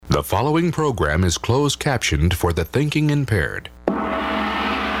The following program is closed captioned for the thinking impaired.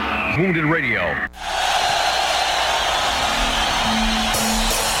 Wounded Radio.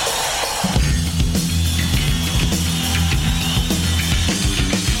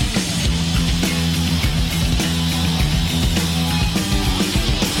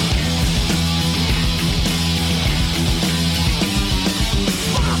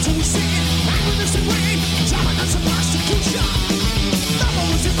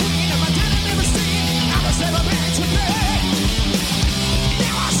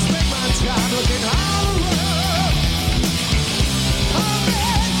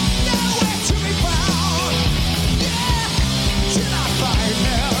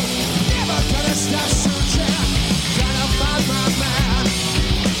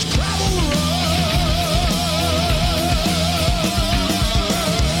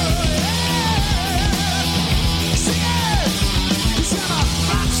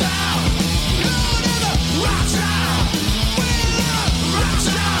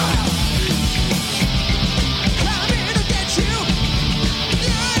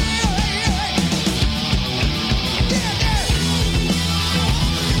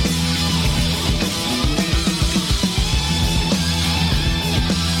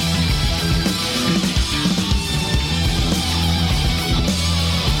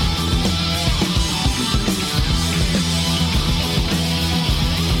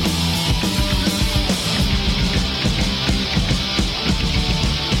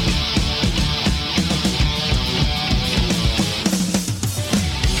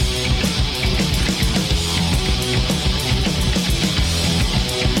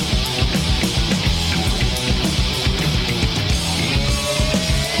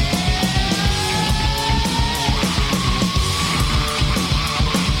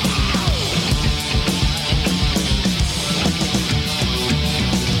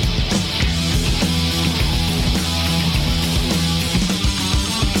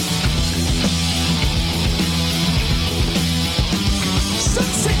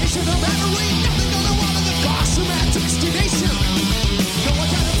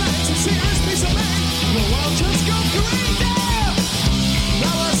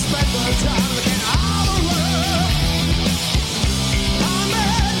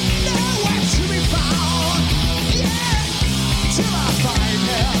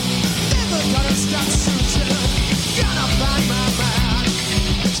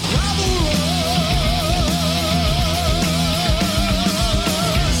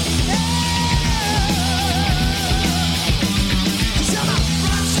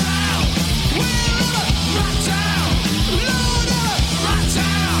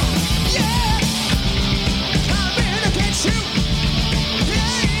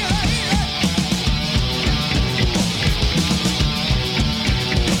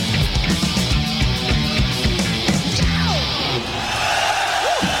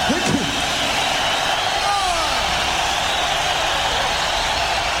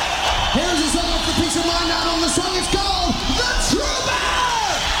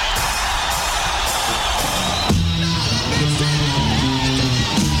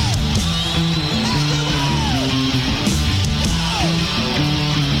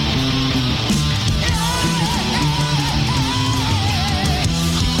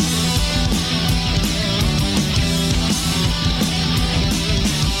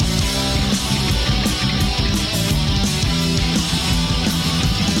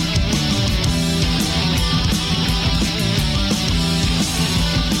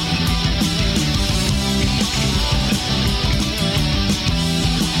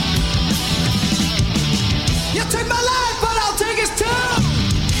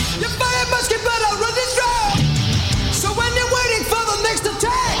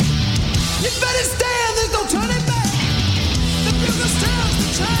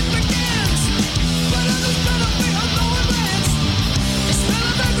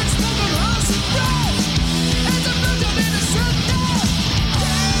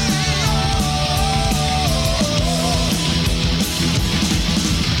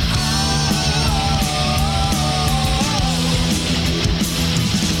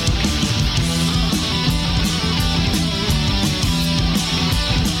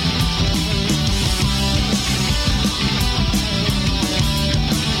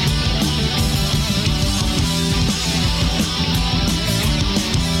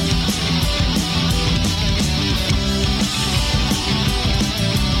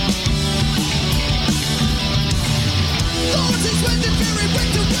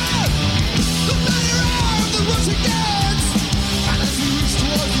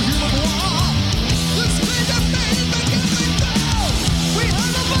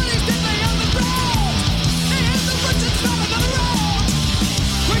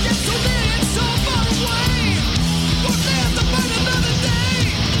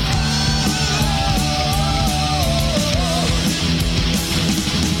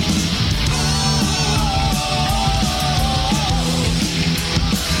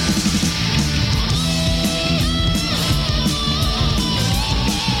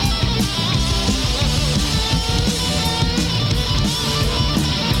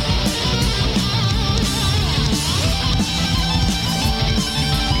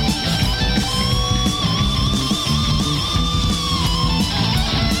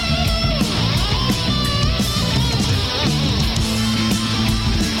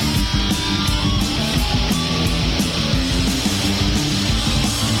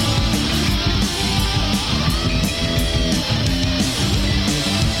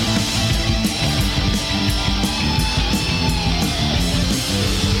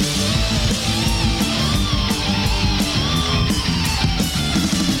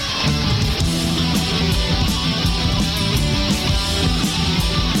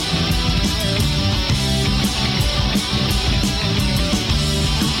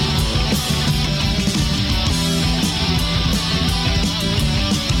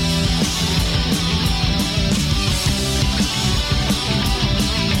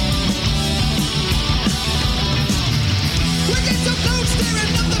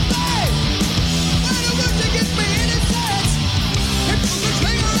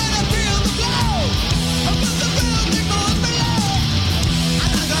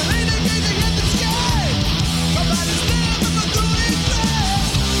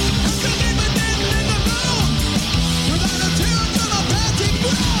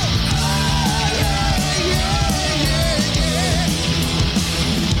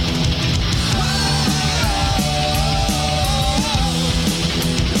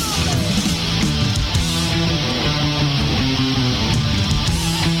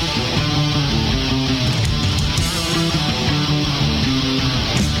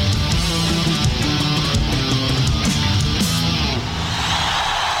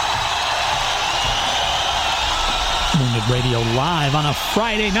 Wounded Radio live on a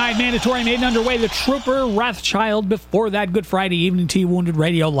Friday night. Mandatory Maiden underway. The Trooper, Wrathchild. Before that, Good Friday evening to you. Wounded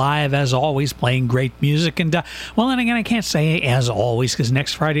Radio live, as always, playing great music. And, well, then again, I can't say as always, because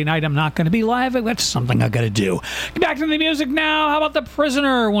next Friday night I'm not going to be live. That's something I've got to do. Get back to the music now. How about The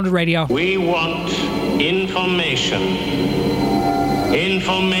Prisoner, Wounded Radio? We want information.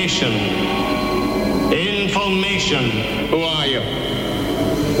 Information. Information. Who are you?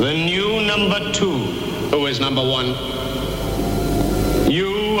 The new number 2. Who is number 1?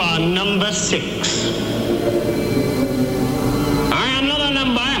 You are number 6. I am not a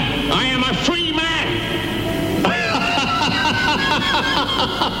number. I am a free man.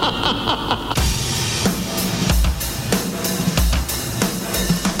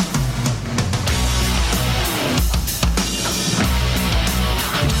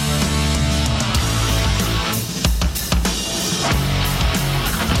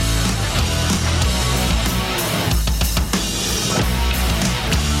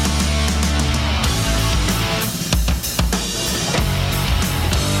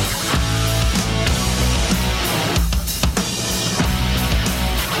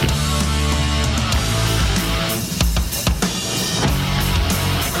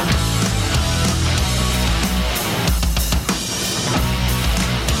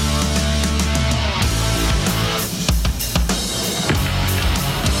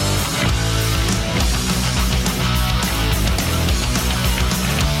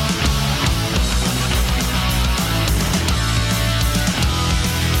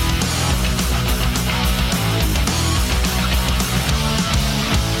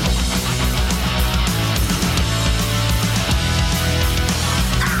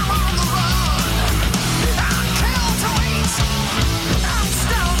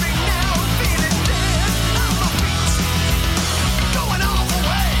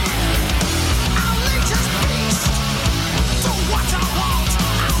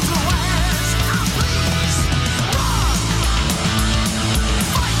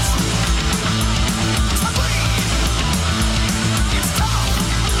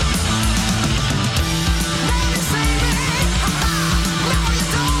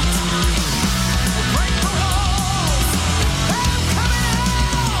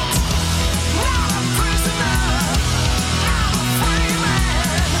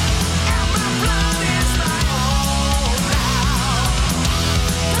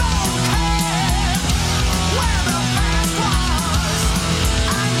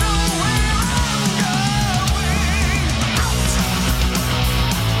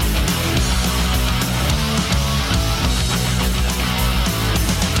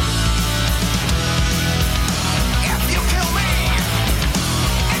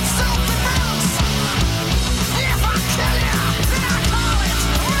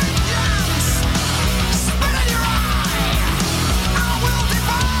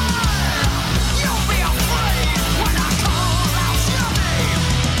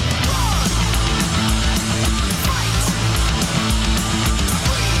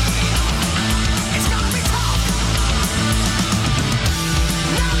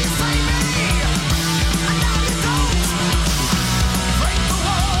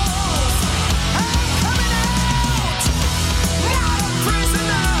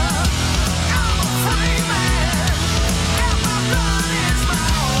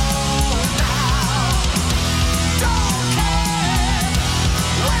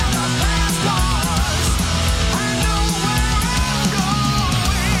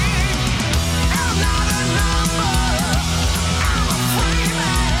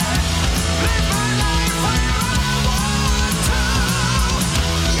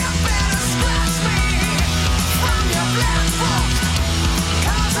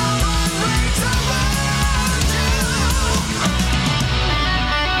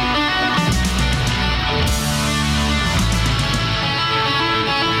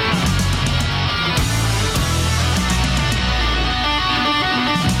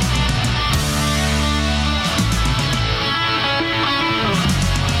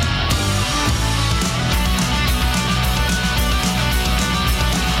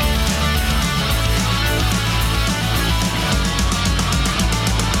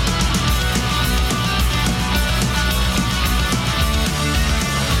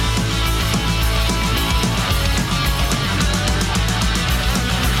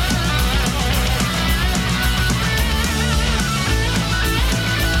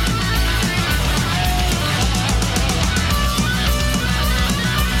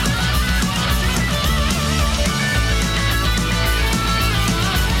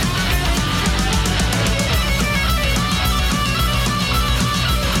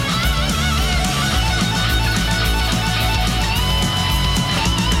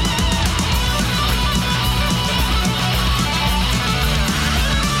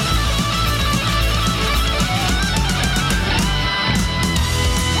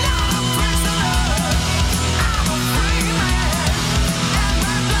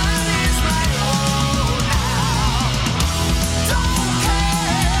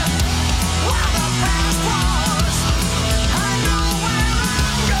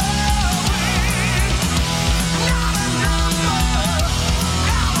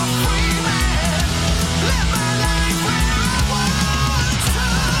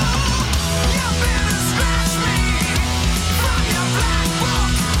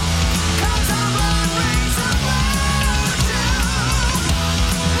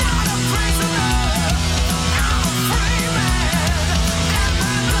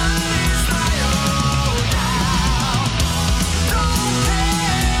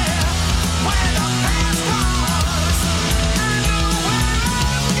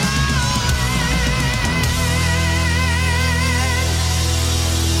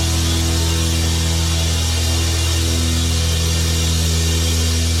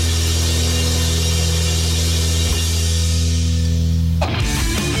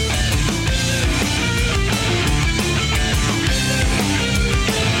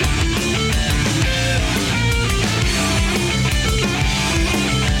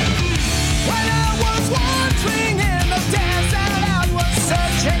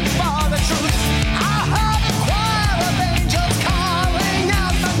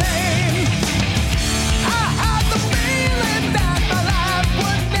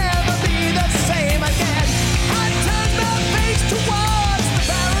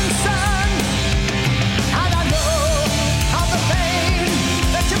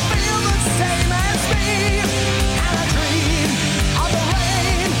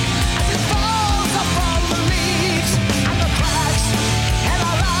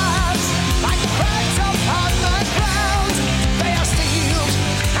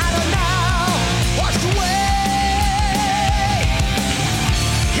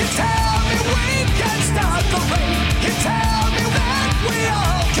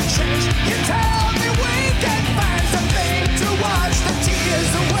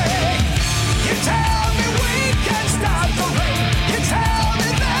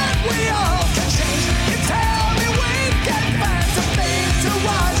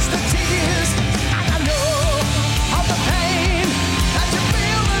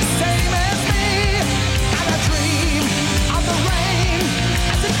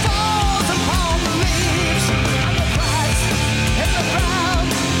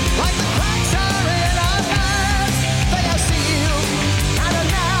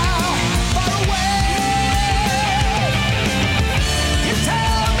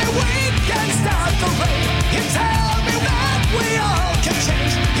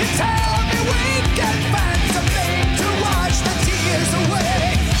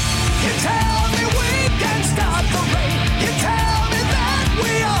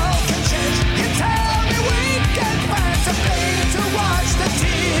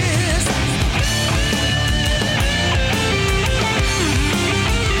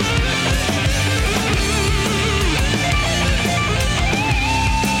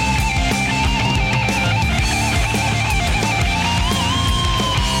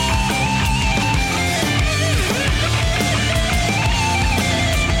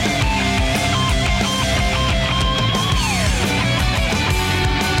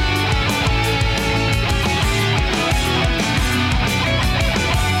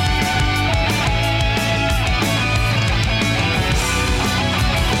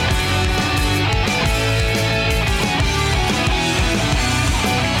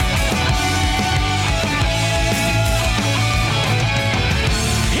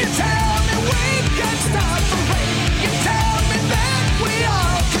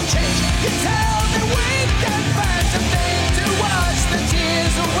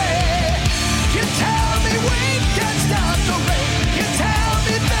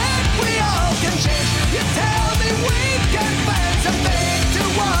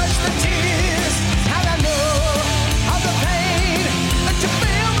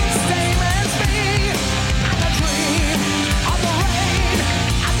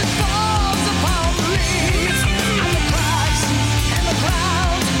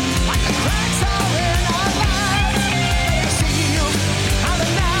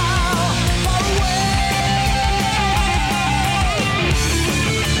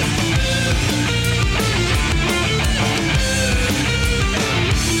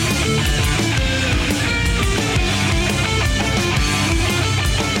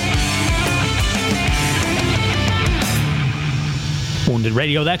 Wounded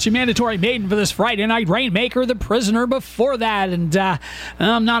Radio. That's your mandatory maiden for this Friday night. Rainmaker, The Prisoner before that. And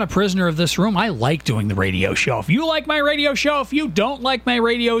I'm not a prisoner of this room. I like doing the radio show. If you like my radio show, if you don't like my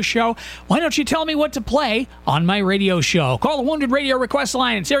radio show, why don't you tell me what to play on my radio show? Call the Wounded Radio request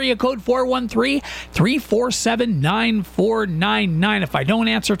line. It's area code 413-347-9499. If I don't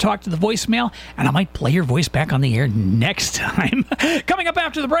answer, talk to the voicemail, and I might play your voice back on the air next time. Coming up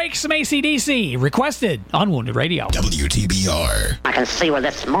after the break, some AC/DC requested on Wounded Radio. WTBR. I can see where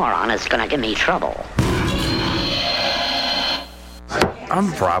this moron is going to give me trouble.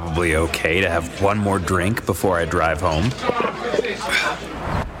 I'm probably okay to have one more drink before I drive home.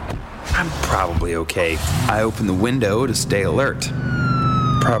 I'm probably okay. I open the window to stay alert.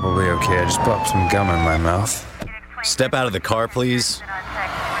 Probably okay. I just popped some gum in my mouth. Step out of the car, please.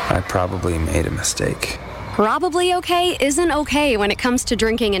 I probably made a mistake. Probably okay isn't okay when it comes to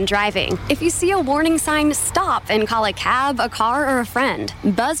drinking and driving. If you see a warning sign, stop and call a cab, a car, or a friend.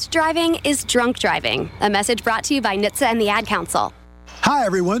 Buzzed driving is drunk driving. A message brought to you by NHTSA and the Ad Council. Hi,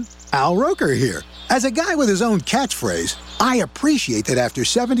 everyone. Al Roker here. As a guy with his own catchphrase, I appreciate that after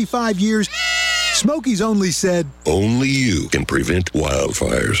 75 years, Smokey's only said, "Only you can prevent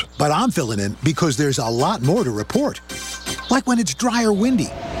wildfires." But I'm filling in because there's a lot more to report. Like when it's dry or windy.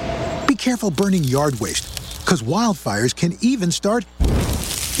 Be careful burning yard waste, because wildfires can even start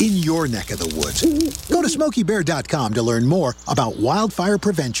in your neck of the woods. Go to SmokeyBear.com to learn more about wildfire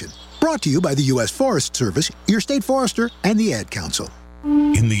prevention. Brought to you by the U.S. Forest Service, your state forester, and the Ad Council.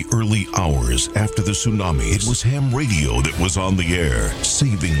 In the early hours after the tsunami, it was ham radio that was on the air,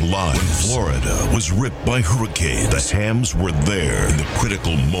 saving lives. When Florida was ripped by hurricanes, the hams were there. In the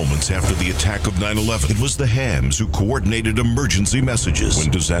critical moments after the attack of 9/11, it was the hams who coordinated emergency messages. When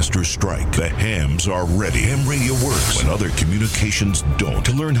disasters strike, the hams are ready. Ham radio works when other communications don't.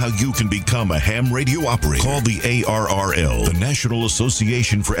 To learn how you can become a ham radio operator, call the ARRL, the National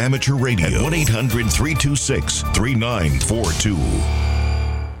Association for Amateur Radio, at 1-800-326-3942.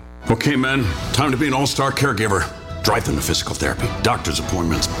 Okay, men, time to be an all-star caregiver. Drive them to physical therapy, doctor's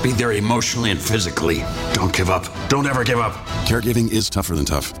appointments, be there emotionally and physically. Don't give up. Don't ever give up. Caregiving is tougher than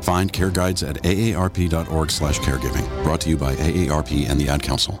tough. Find care guides at aarp.org/caregiving. Brought to you by AARP and the Ad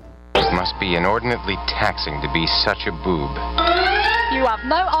Council. It must be inordinately taxing to be such a boob. You have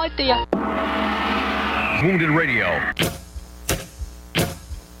no idea. Wounded Radio.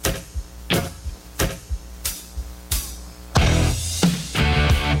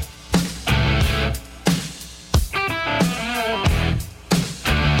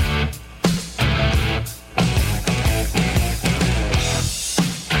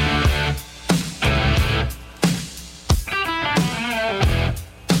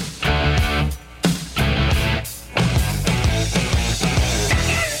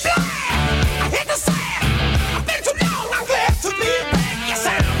 Hit the sand. I've been too long.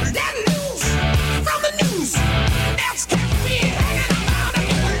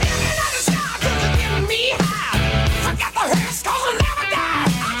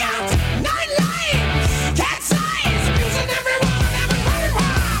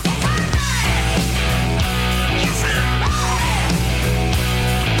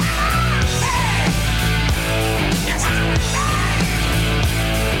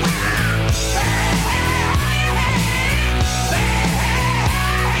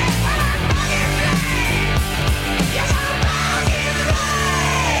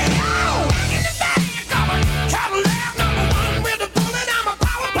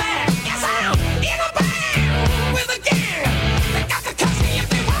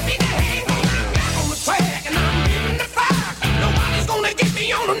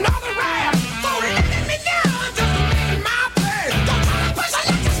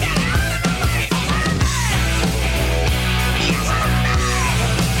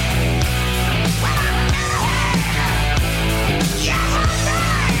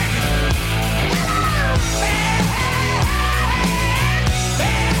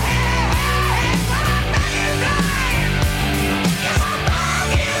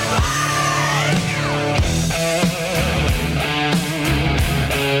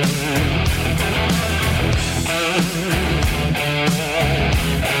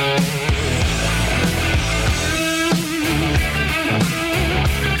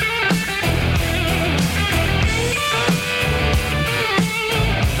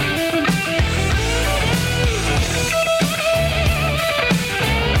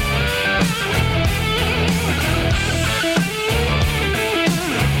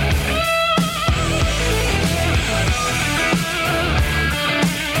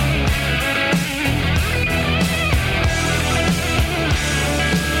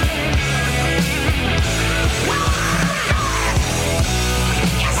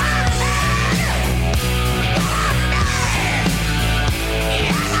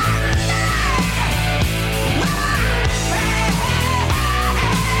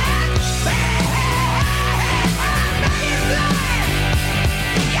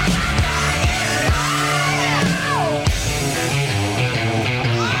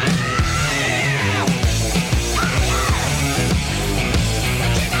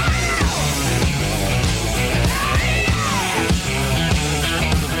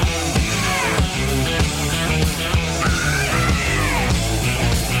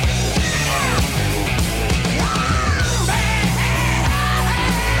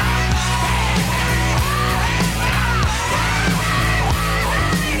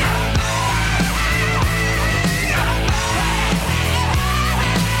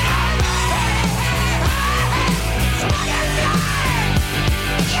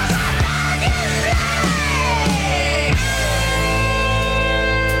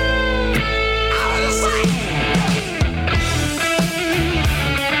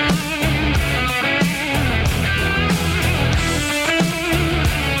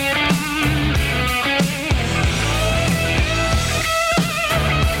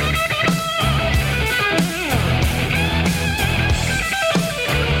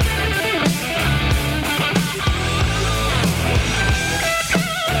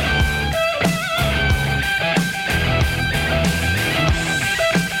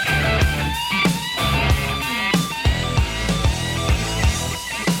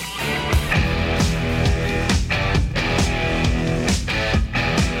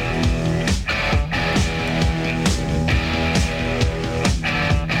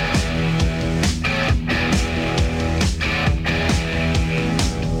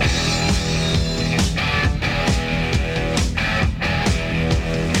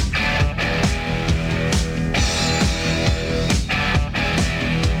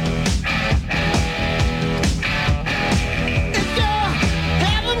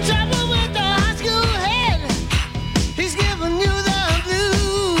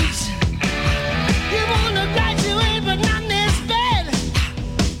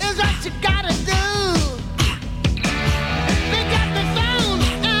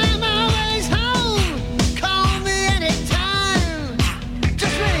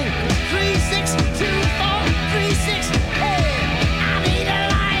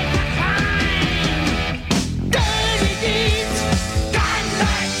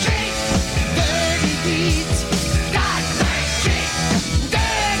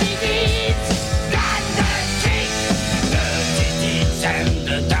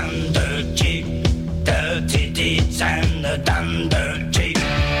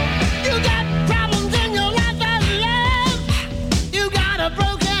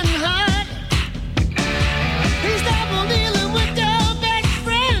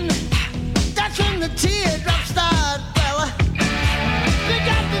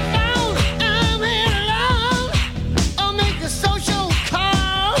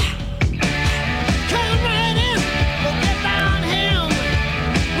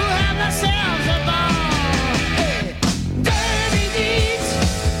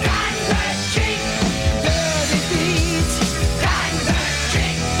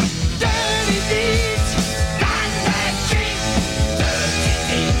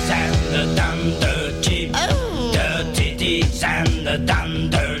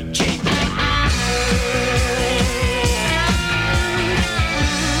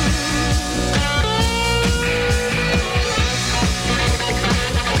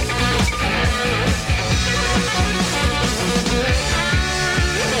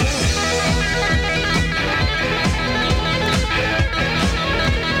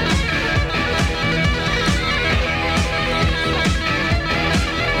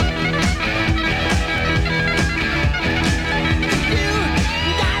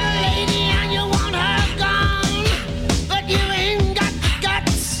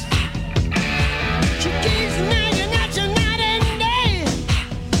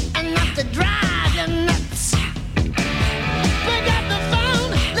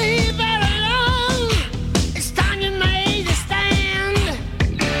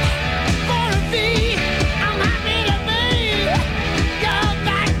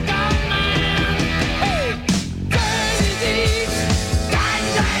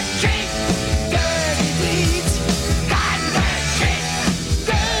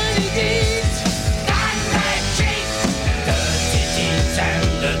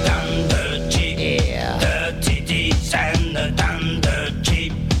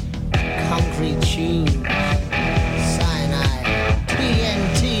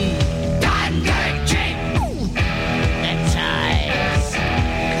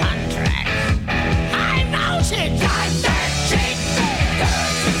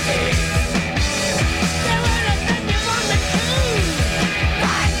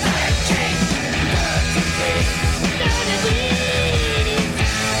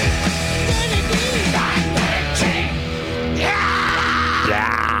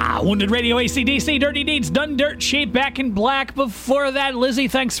 Wounded Radio, AC/DC, Dirty Deeds, Done Dirt Cheap, Back in Black. Before that, Lizzie,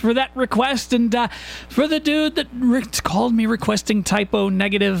 thanks for that request. And for the dude that called me requesting typo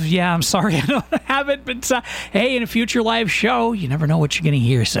negative, yeah, I'm sorry I don't have it. But hey, in a future live show, you never know what you're going to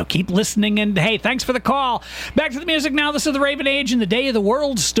hear. So keep listening. And hey, thanks for the call. Back to the music now. This is the Raven Age and the Day the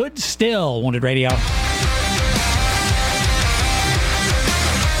World Stood Still. Wounded Radio.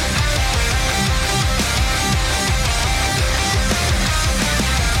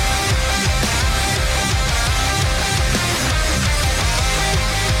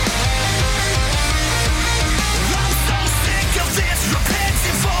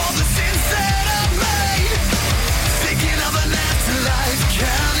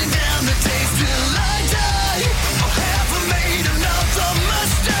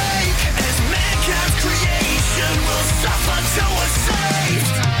 Mistake as mankind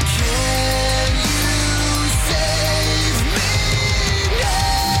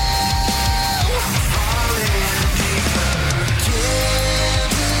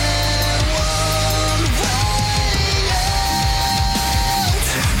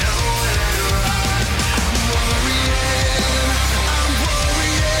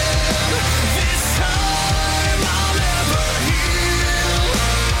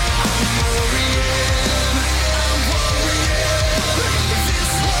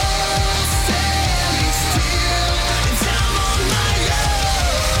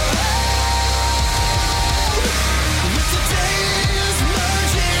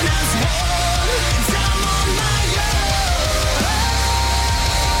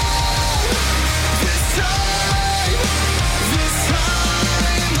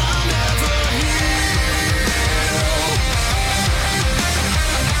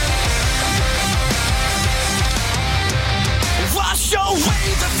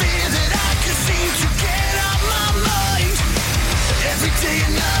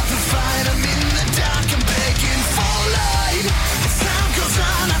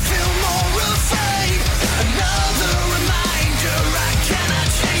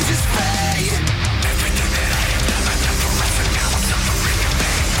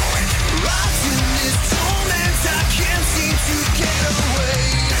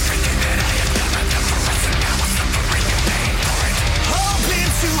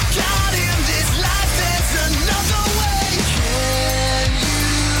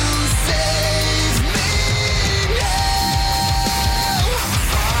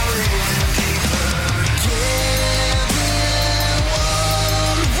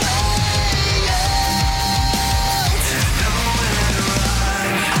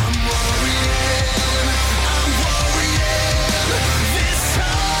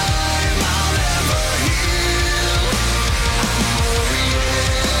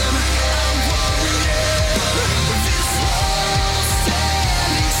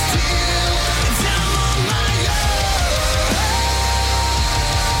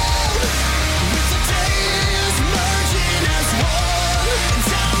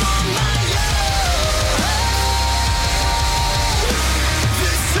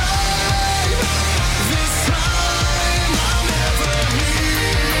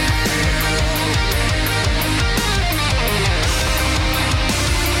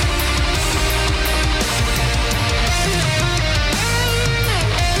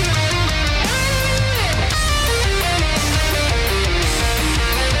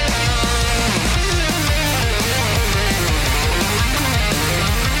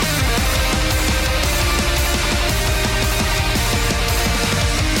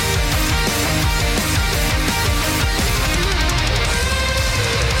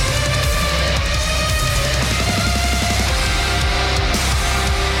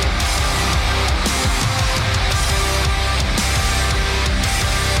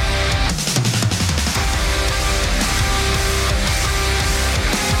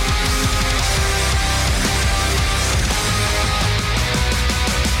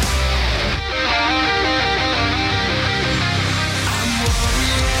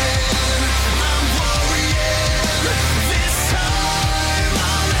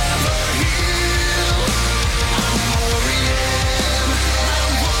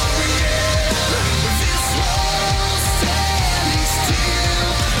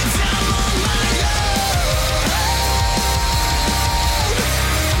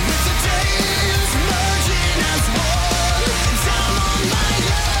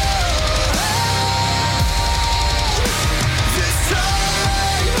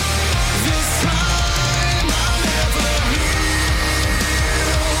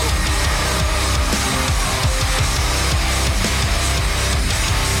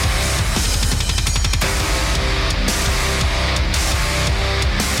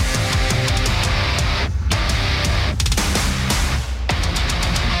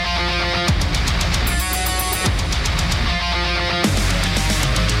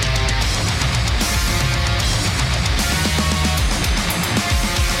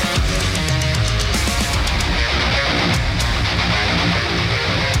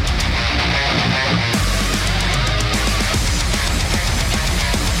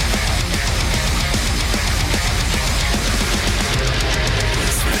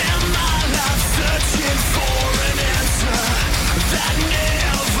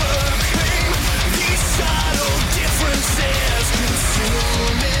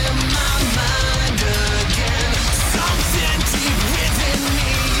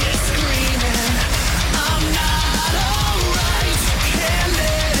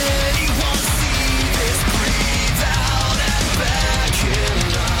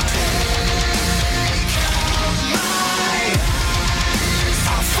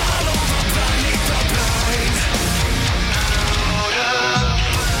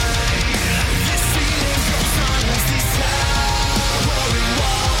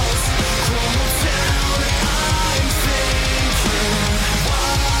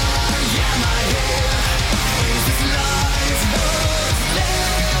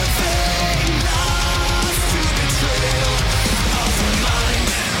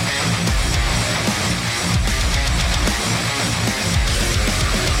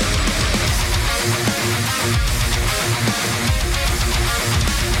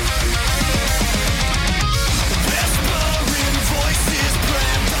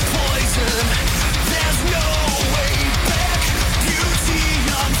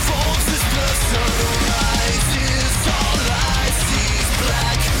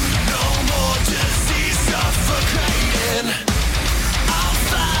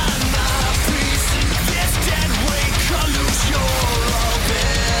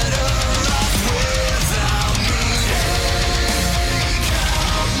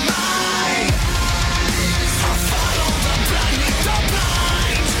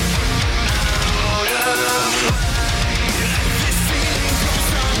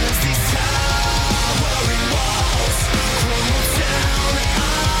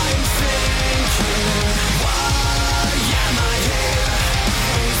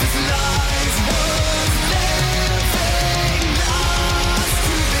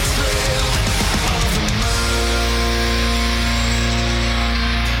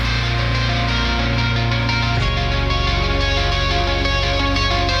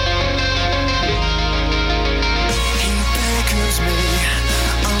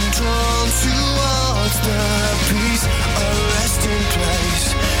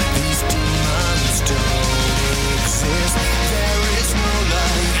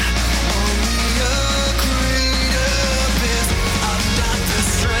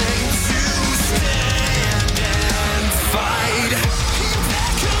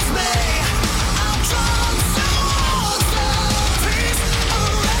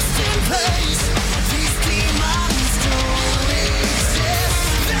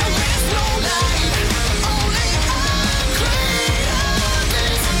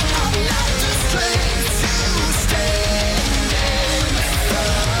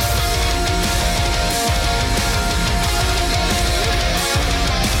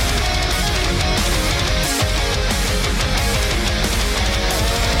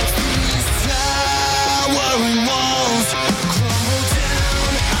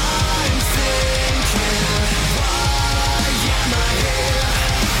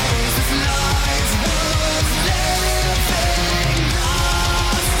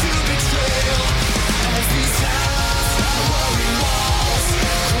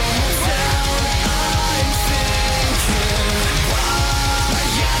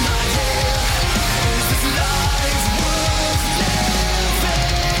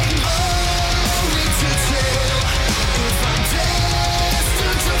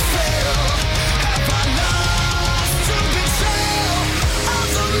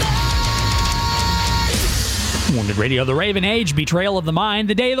Radio, The Raven Age, Betrayal of the Mind,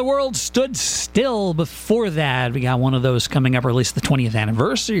 The Day the World Stood Still. Before that, we got one of those coming up, or at least the 20th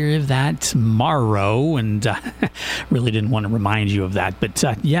anniversary of that tomorrow, and really didn't want to remind you of that, but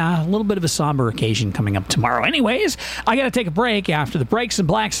yeah, a little bit of a somber occasion coming up tomorrow. Anyways, I got to take a break. After the breaks in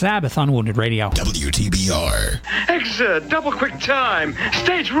Black Sabbath on Wounded Radio. WTBR. Exit, double quick time,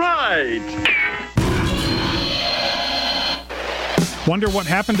 stage right. Wonder what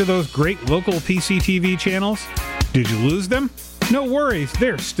happened to those great local PCTV channels? Did you lose them? No worries,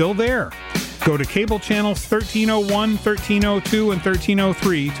 they're still there. Go to cable channels 1301, 1302, and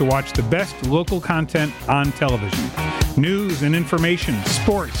 1303 to watch the best local content on television. News and information,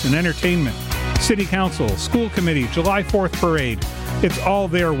 sports and entertainment, city council, school committee, July 4th parade. It's all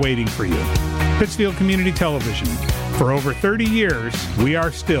there waiting for you. Pittsfield Community Television. For over 30 years, we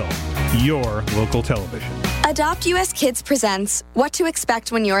are still your local television. Adopt US Kids presents What to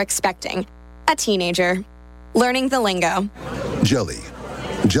Expect When You're Expecting a Teenager. Learning the lingo. Jelly.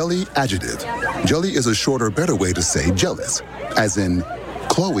 Jelly adjective. Jelly is a shorter, better way to say jealous. As in,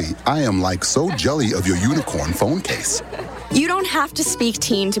 Chloe, I am like so jelly of your unicorn phone case. You don't have to speak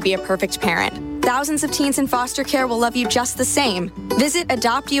teen to be a perfect parent. Thousands of teens in foster care will love you just the same. Visit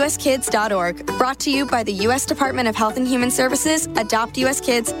adoptuskids.org. Brought to you by the U.S. Department of Health and Human Services, Adopt US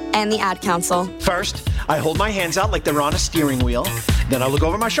Kids, and the Ad Council. First, I hold my hands out like they're on a steering wheel. Then I look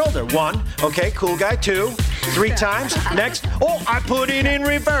over my shoulder. 1, okay, cool guy. 2, 3 times. Next, I put it in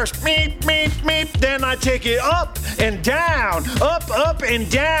reverse. Meep, meep, meep. Then I take it up and down, up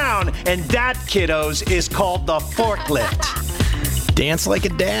and down. And that, kiddos, is called the forklift. Dance like a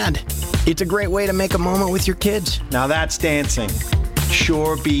dad. It's a great way to make a moment with your kids. Now that's dancing.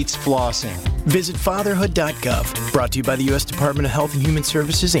 Sure beats flossing. Visit fatherhood.gov. Brought to you by the U.S. Department of Health and Human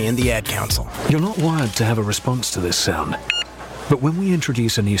Services and the Ad Council. You're not wired to have a response to this sound. But when we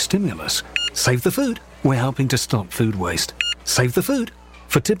introduce a new stimulus, Save the Food, we're helping to stop food waste. Save the Food.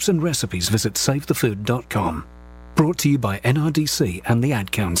 For tips and recipes, visit savethefood.com. Brought to you by NRDC and the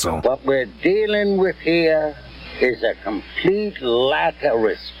Ad Council. What we're dealing with here is a complete lack of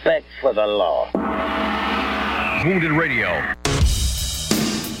respect for the law. Wounded Radio.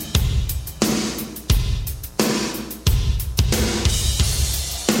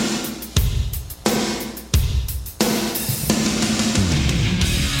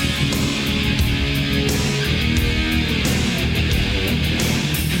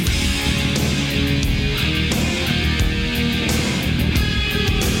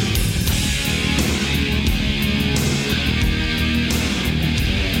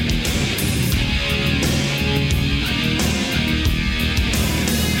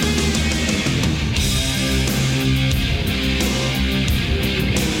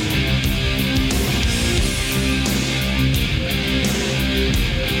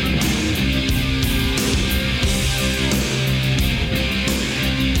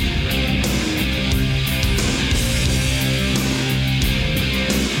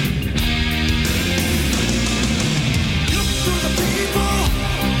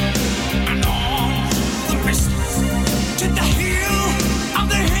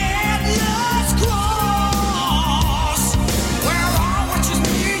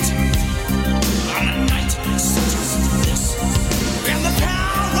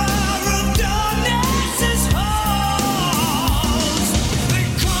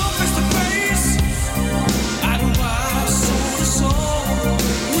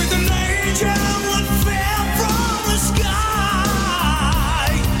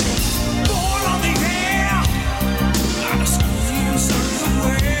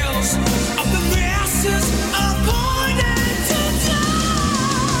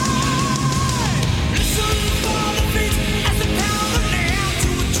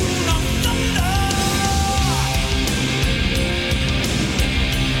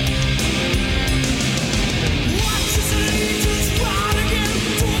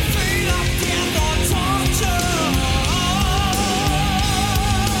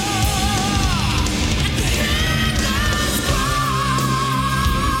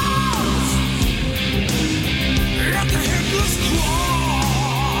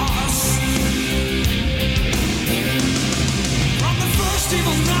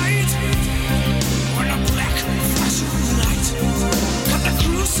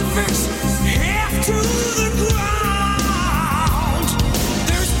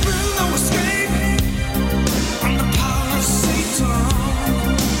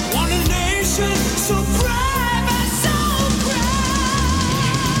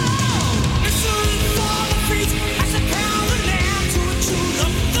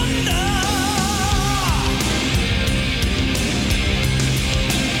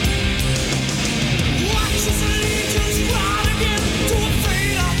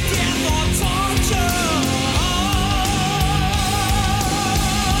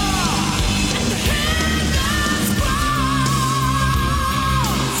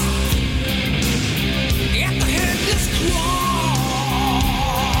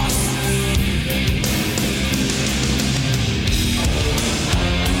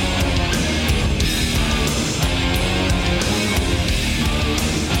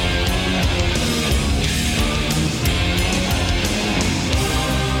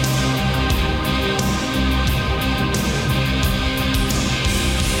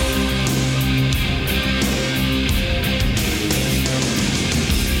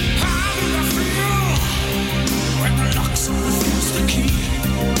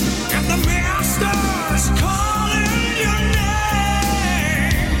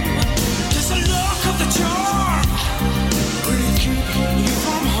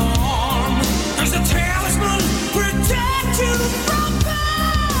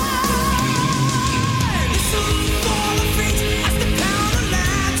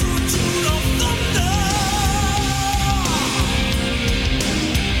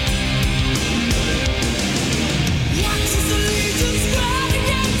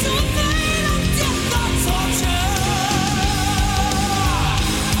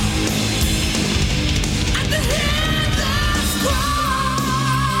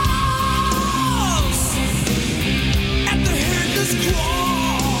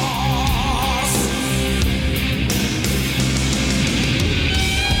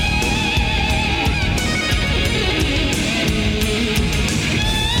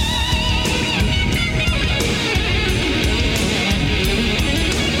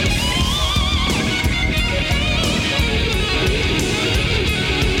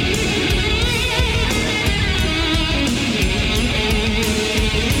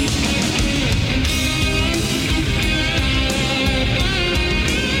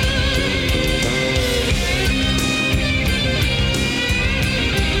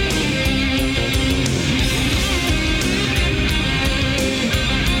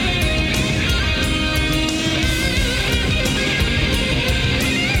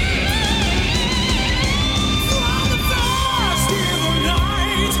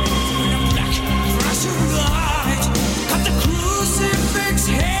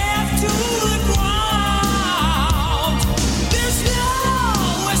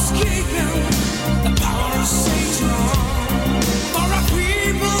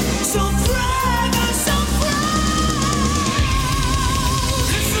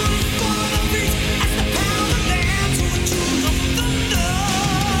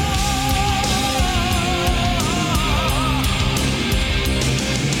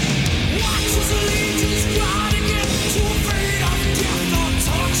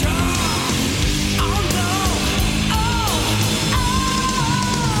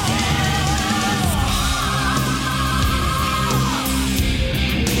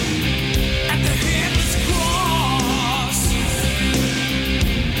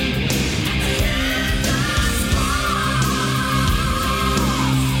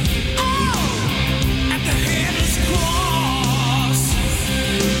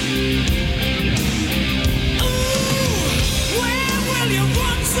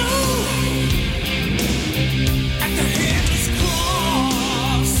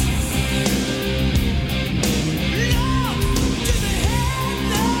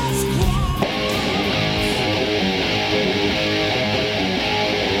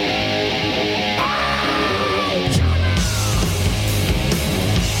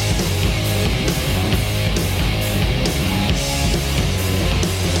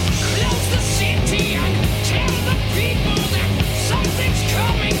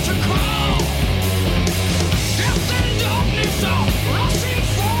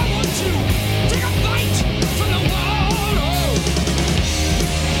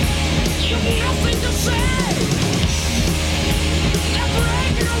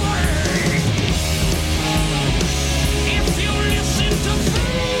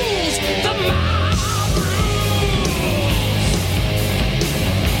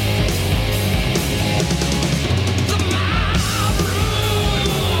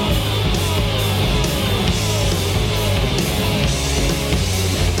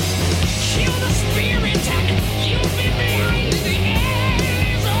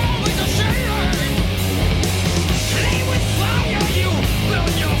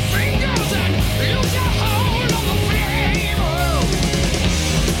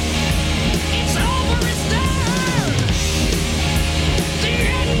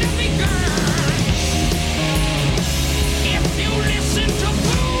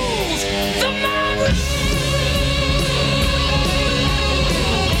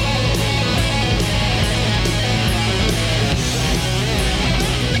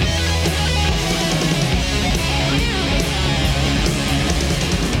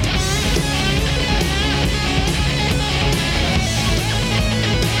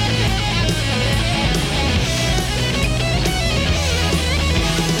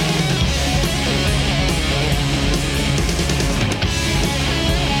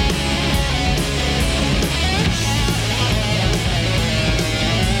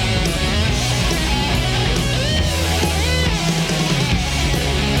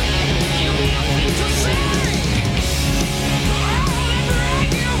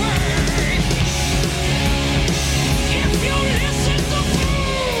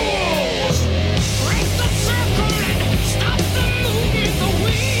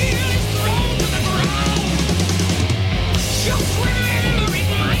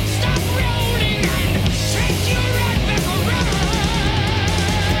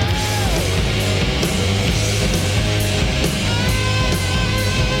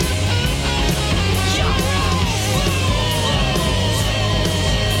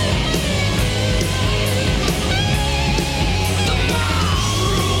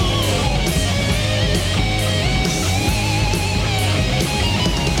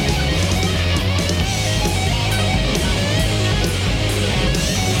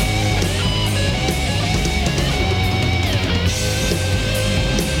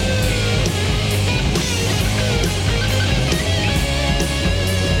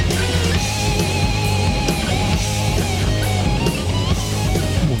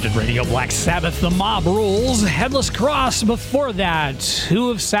 Black Sabbath, The Mob Rules. Headless Cross before that. Two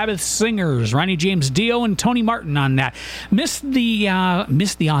of Sabbath's singers, Ronnie James Dio and Tony Martin on that. Missed the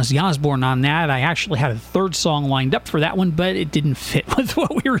Ozzy Osbourne on that. I actually had a third song lined up for that one, but it didn't fit with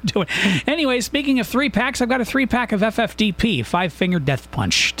what we were doing. Anyway, speaking of 3-packs, I've got a 3-pack of FFDP, Five Finger Death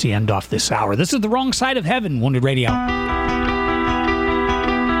Punch, to end off this hour. This is The Wrong Side of Heaven, Wounded Radio.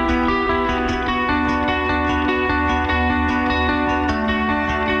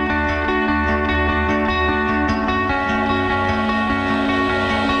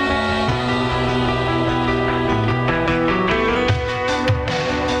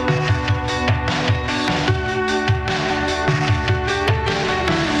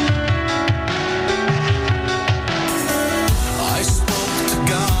 I spoke to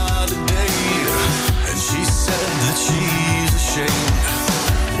God today, and she said that she's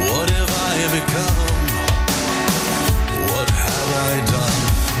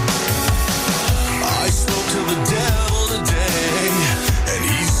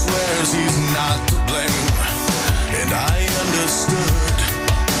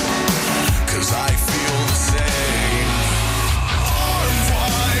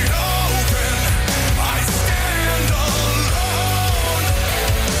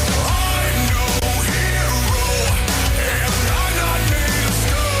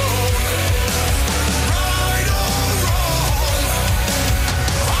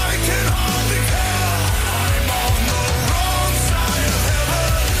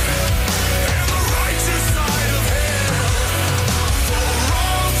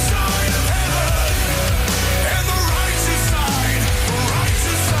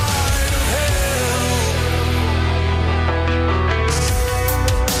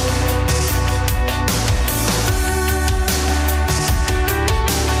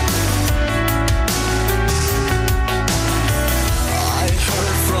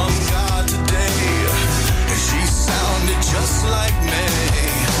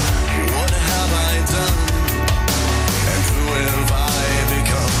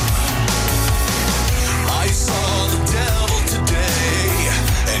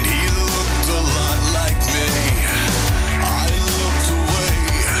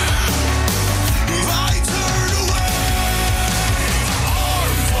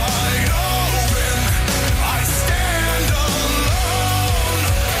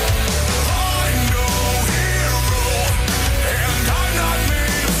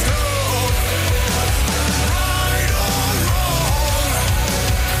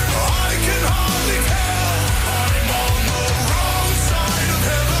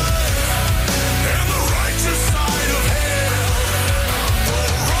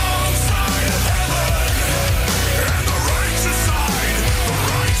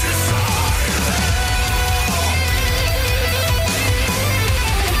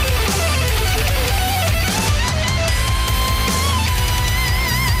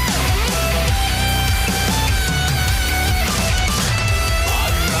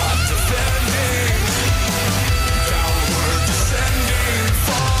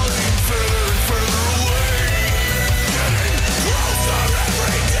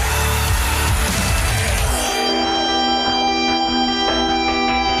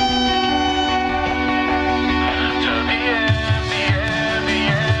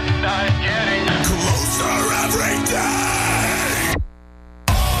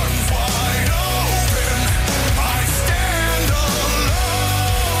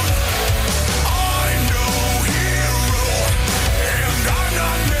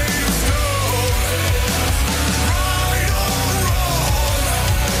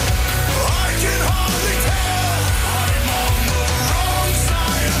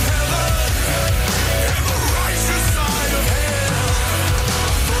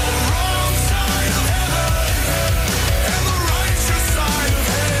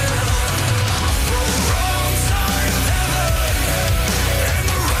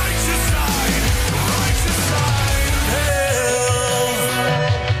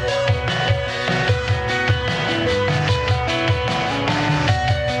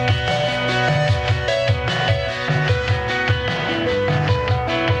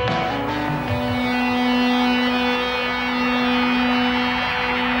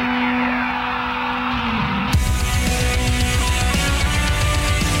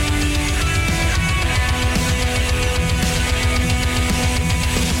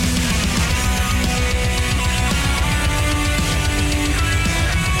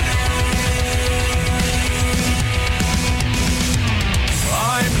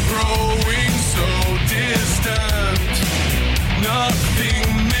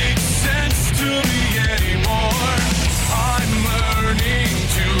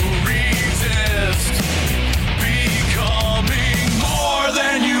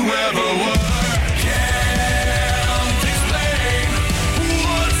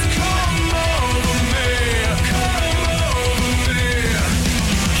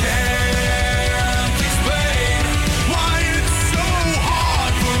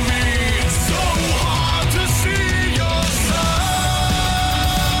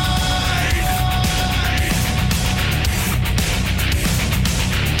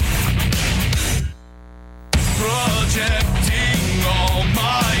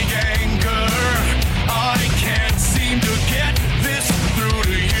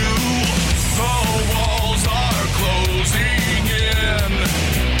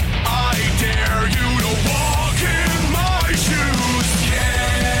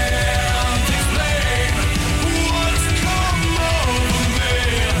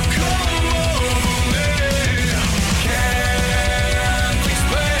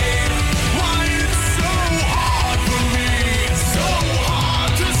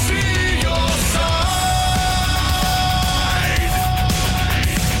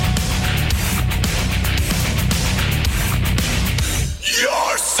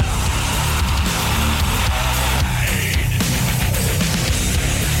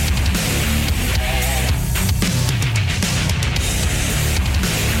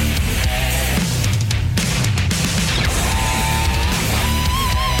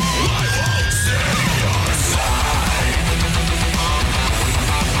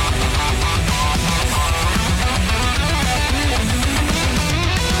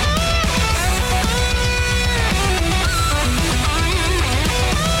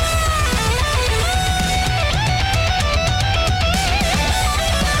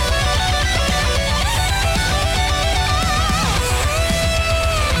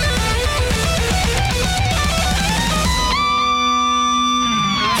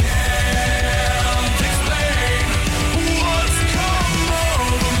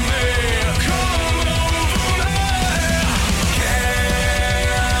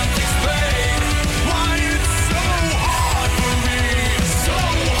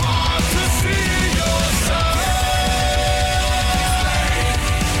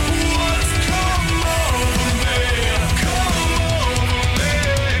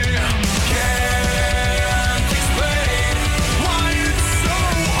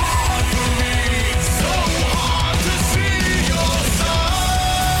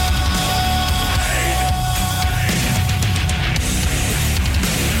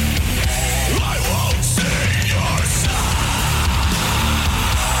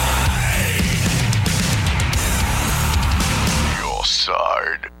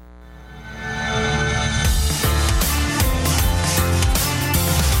hard.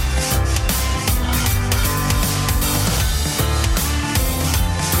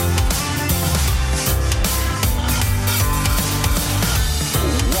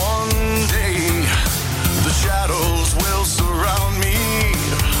 One day, the shadows will surround me.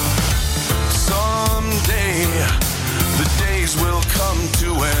 Someday, the days will come to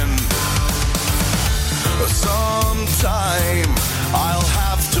end. Sometime, I'll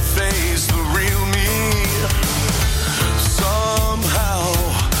have to face the real me. Somehow,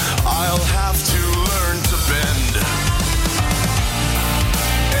 I'll have to learn to bend.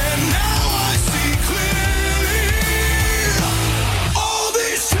 And now I see clearly. All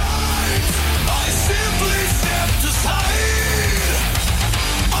these times, I simply stepped aside.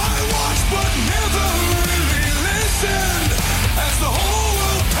 I watched but never really listened as the whole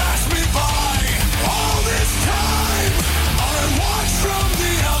world passed me by. All this time, I watched from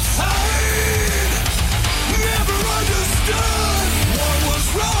the outside. Never understood what was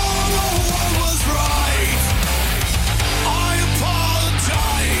wrong or what was right. I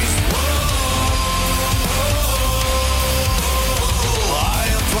apologize. I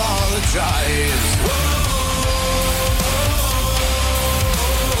apologize.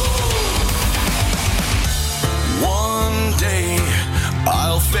 One day,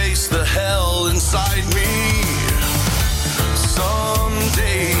 I'll face the hell inside me.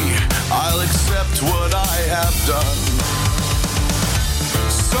 Someday, I'll accept what I have done.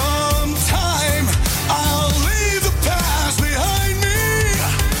 Sometime, I'll leave the past behind me.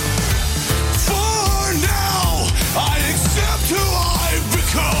 For now, I accept who I've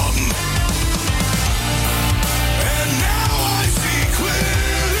become. And now I see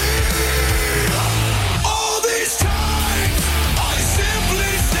clearly. All these times, I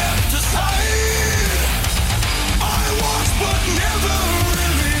simply stepped aside. I watched but never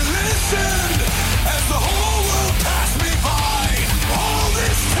really listened as the whole world passed me by. All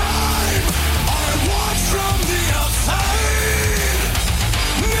this time, I watched from the outside.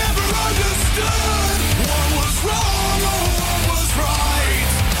 Never understood what was wrong or what was right.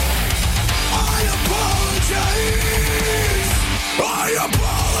 I apologize. I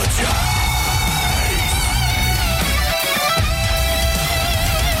apologize.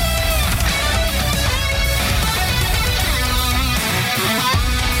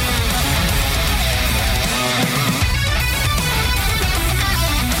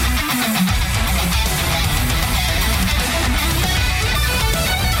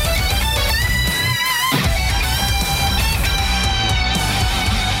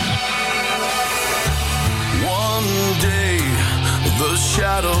 One day, the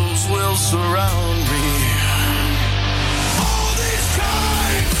shadows will surround me. All these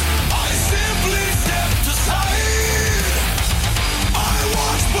times, I simply stepped aside. I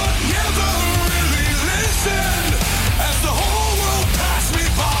watched but never really listened as the whole world passed me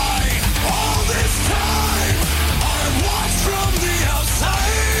by. All this time, I watched from the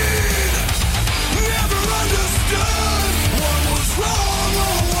outside. Never understood what was wrong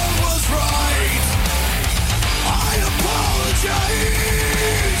or what was right. I apologize.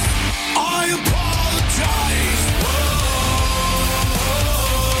 I apologize.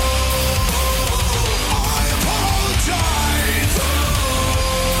 I apologize.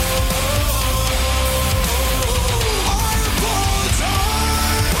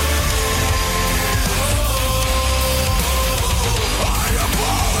 I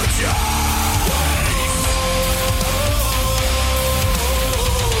apologize.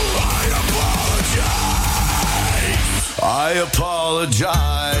 I apologize.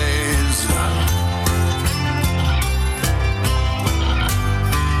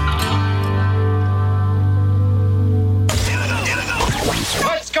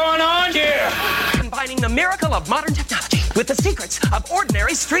 What's going on here? Combining the miracle of modern technology with the secrets of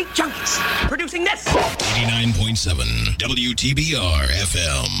ordinary street junkies. Producing this. 89.7 WTBR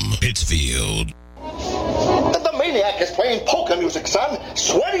FM, Pittsfield. The maniac is playing polka music, son.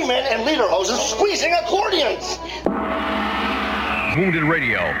 Sweaty men and lederhoses squeezing accordions. Wounded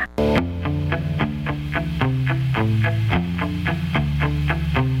Radio.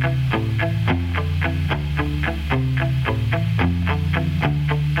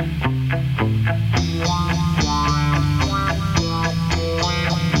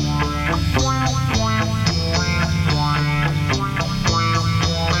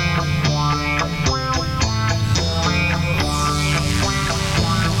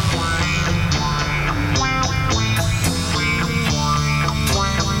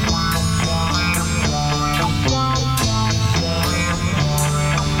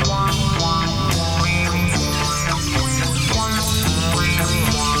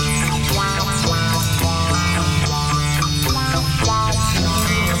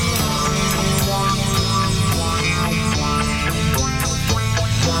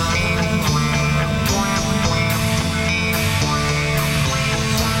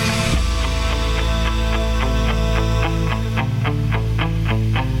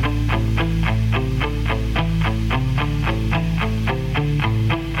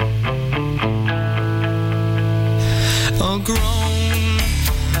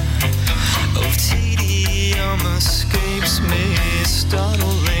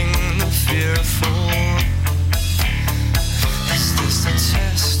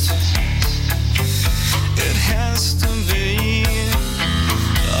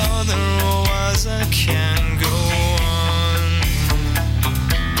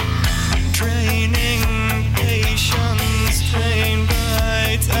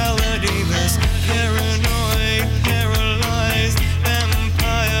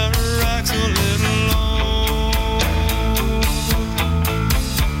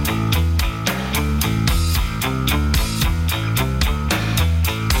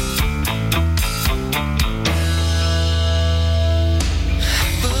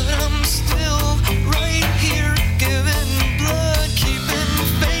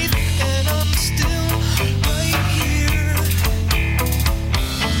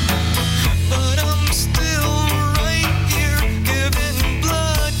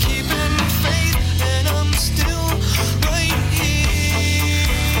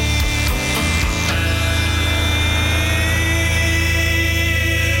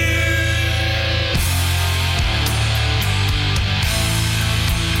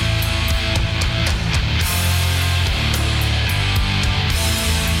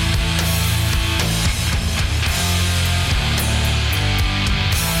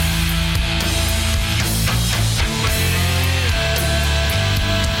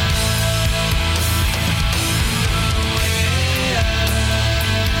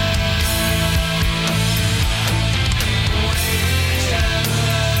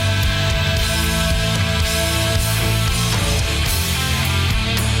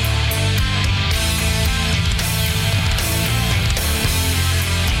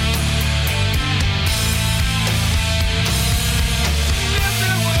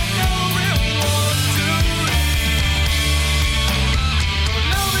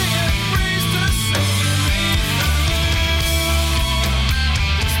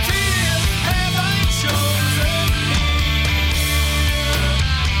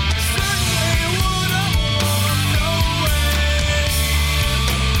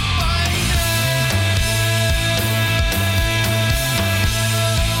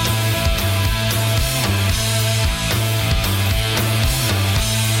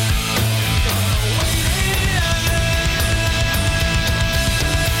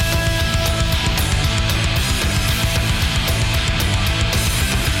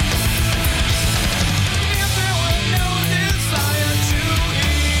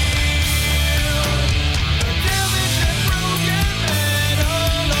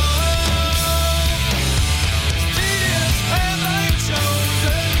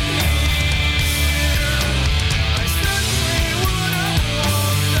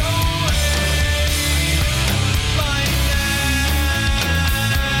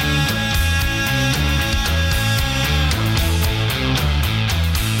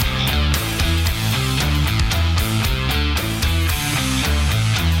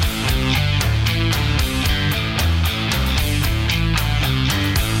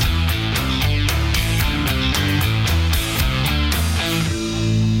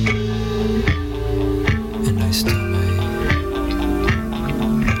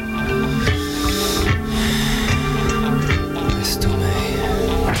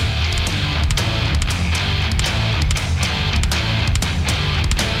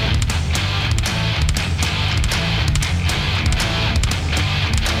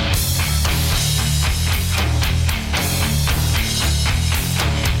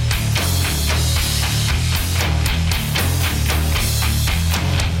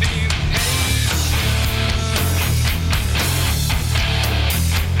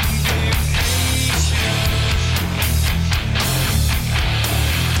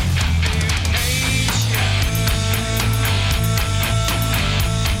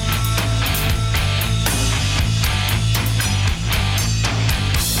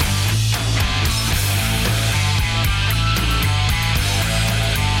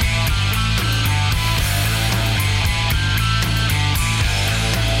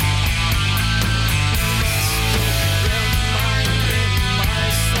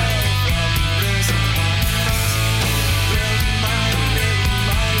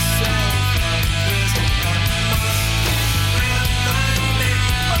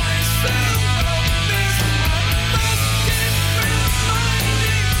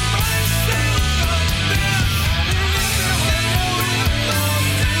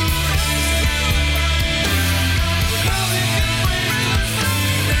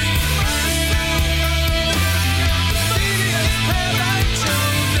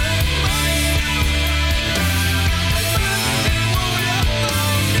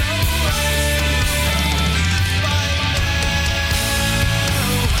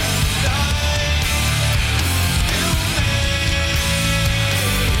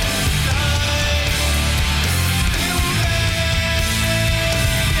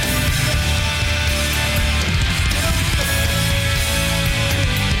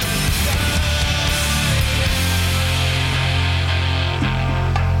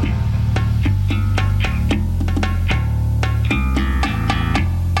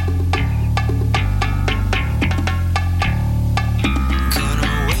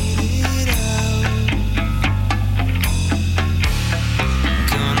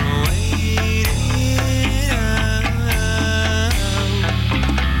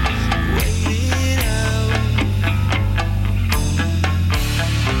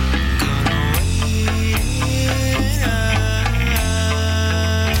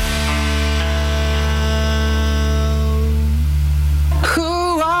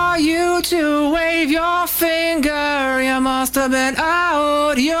 your finger, you must have been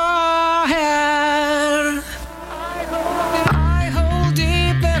out your head. I hold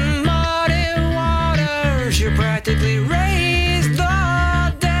deep in muddy waters, you practically raised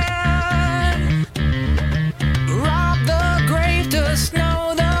the dead. Rob the grave to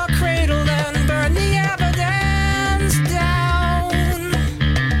snow the cradle, then burn the evidence down.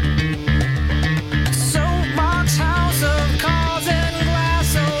 Soapbox house of cars and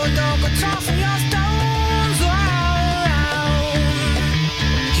glass, so don't go tossing your stones around.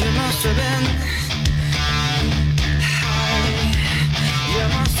 You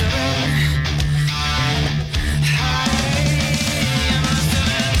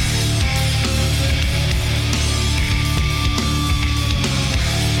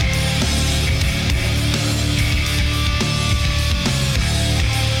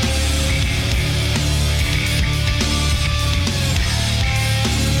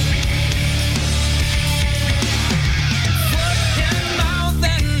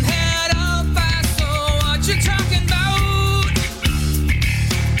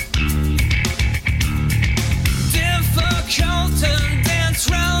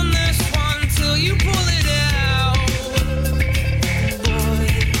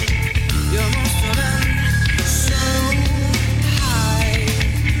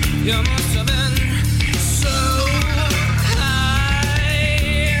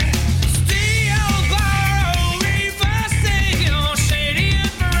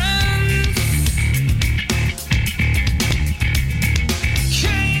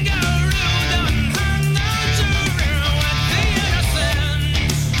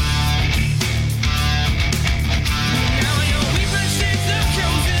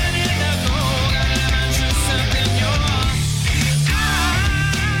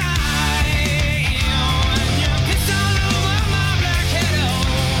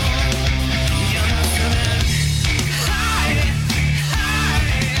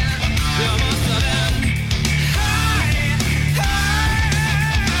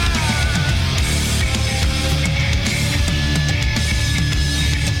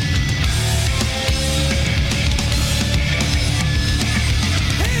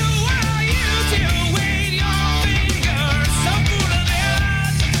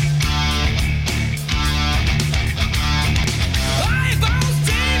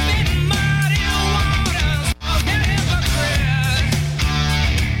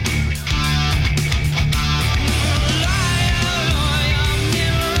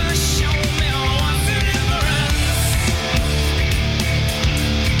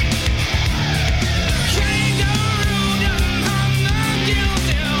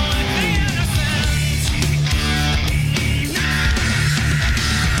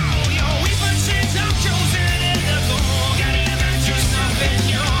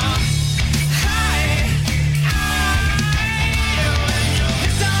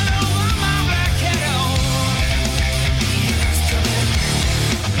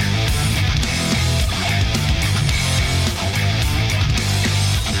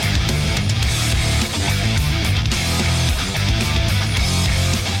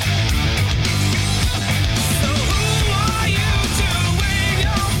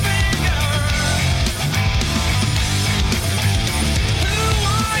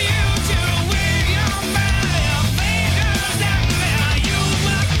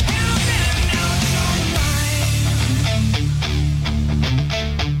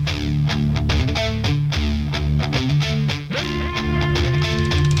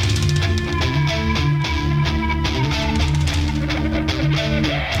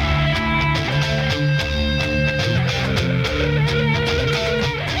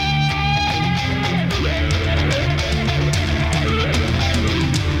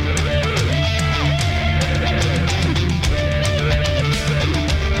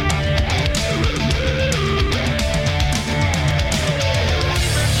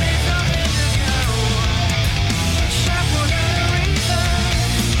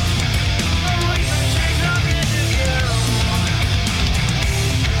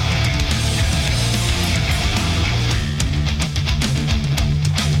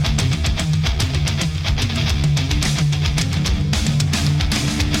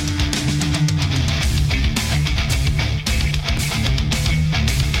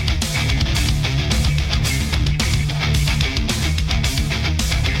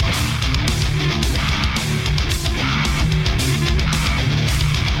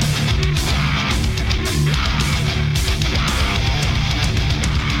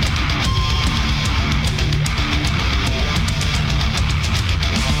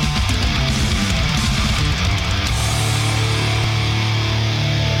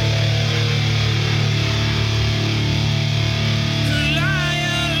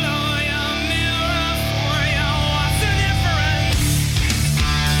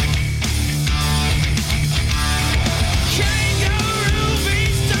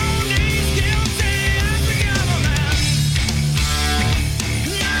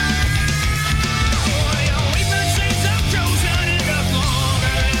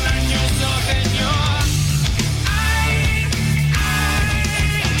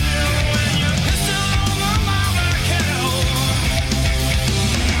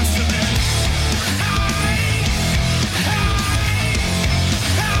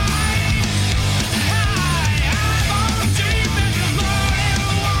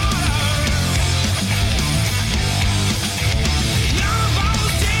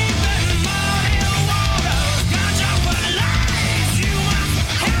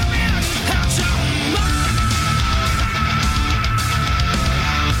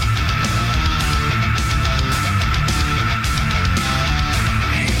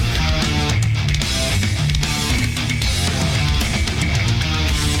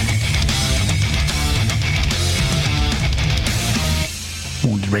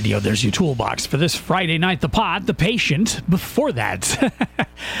Wounded Radio, there's your toolbox for this Friday night. The Pot, The Patient, before that.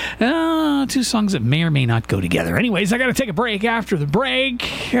 Two songs that may or may not go together. Anyways, I got to take a break. After the break,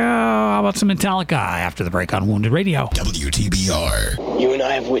 how about some Metallica after the break on Wounded Radio? WTBR. You and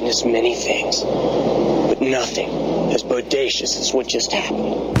I have witnessed many things, but nothing as bodacious as what just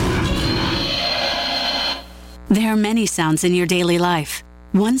happened. There are many sounds in your daily life.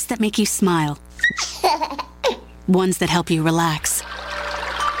 Ones that make you smile. Ones that help you relax.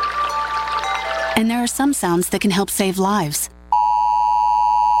 And there are some sounds that can help save lives.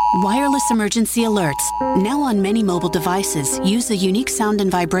 Wireless emergency alerts, now on many mobile devices, use a unique sound and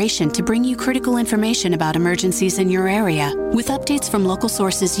vibration to bring you critical information about emergencies in your area. With updates from local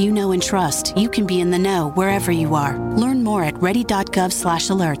sources you know and trust, you can be in the know wherever you are. Learn more at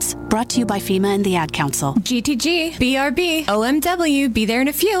ready.gov/alerts. Brought to you by FEMA and the Ad Council. GTG, BRB, OMW, be there in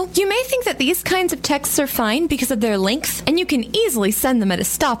a few. You may think that these kinds of texts are fine because of their length, and you can easily send them at a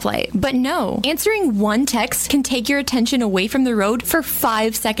stoplight. But no, answering one text can take your attention away from the road for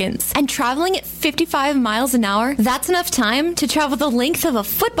 5 seconds. And traveling at 55 miles an hour, that's enough time to travel the length of a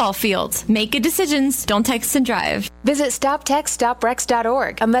football field. Make good decisions. Don't text and drive. Visit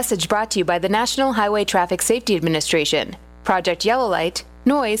StopTextStopWrecks.org. A message brought to you by the National Highway Traffic Safety Administration, Project Yellow Light,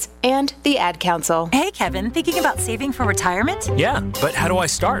 Noise, and the Ad Council. Hey, Kevin, thinking about saving for retirement? Yeah, but how do I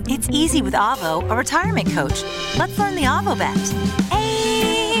start? It's easy with Avo, a retirement coach. Let's learn the Avo bet. A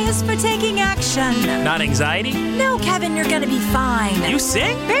is for taking action. Not anxiety? No, Kevin, you're gonna be fine. You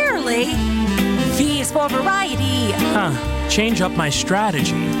sing? Barely. V is for variety. Change up my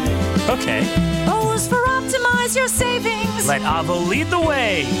strategy. Okay. O is for optimize your savings. Let Avo lead the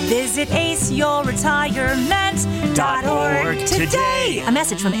way. Visit aceyourretirement.org today. A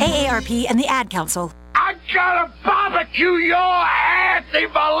message from AARP and the Ad Council. I gotta barbecue your ass in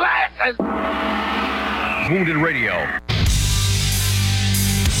molasses! Wounded Radio.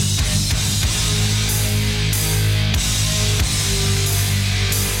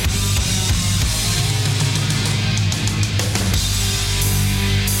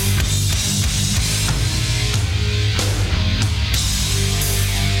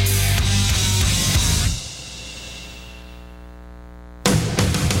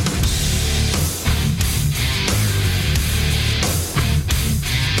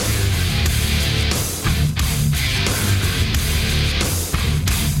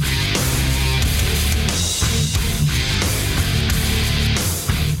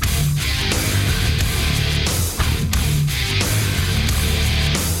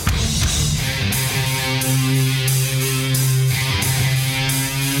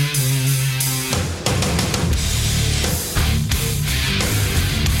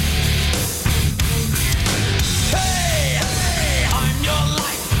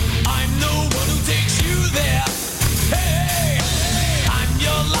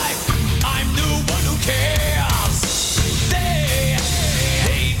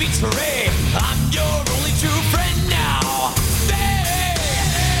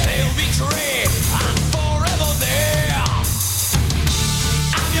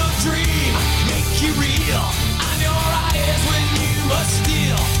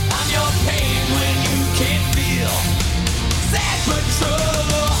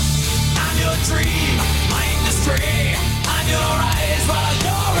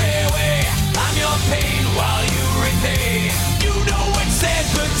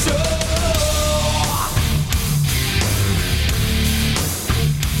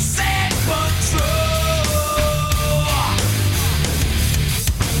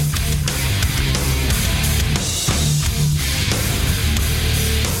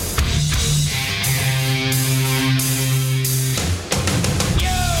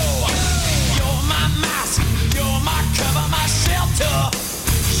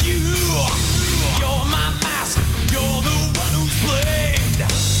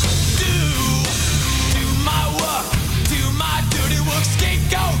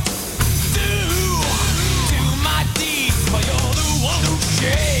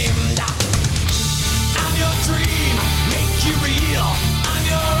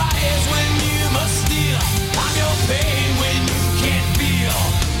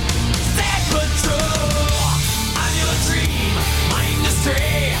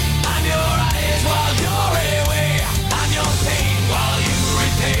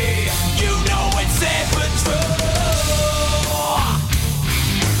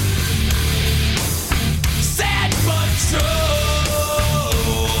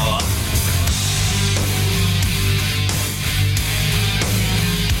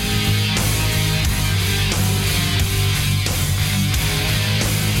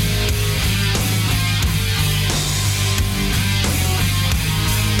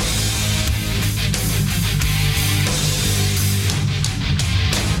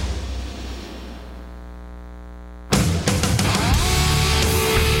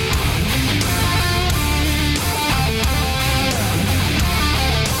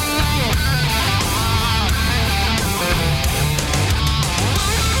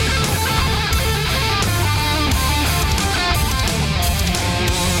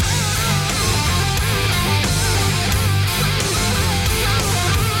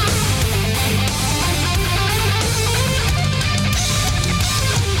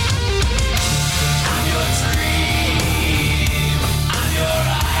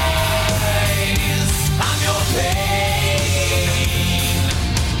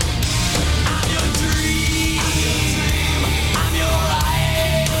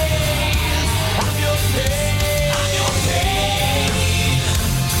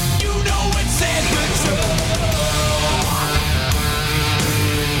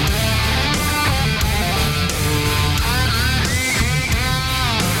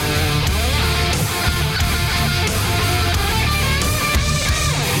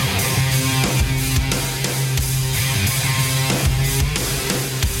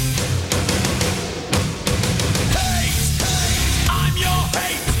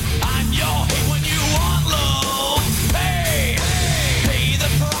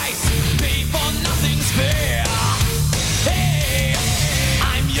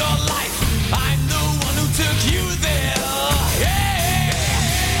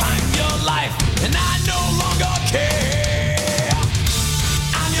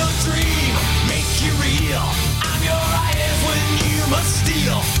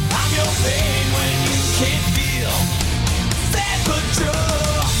 I'm your pain when you can't feel. Sad but true.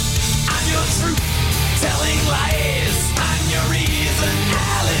 I'm your truth, telling lies. I'm your reason,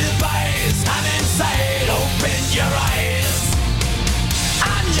 alibis. I'm inside, open your eyes.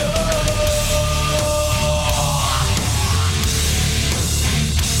 I'm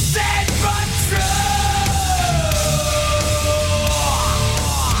sad but true.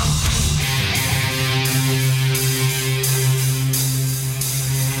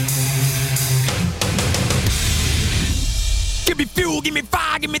 Give me fuel, give me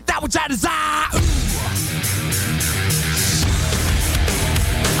fire, give me that which I desire.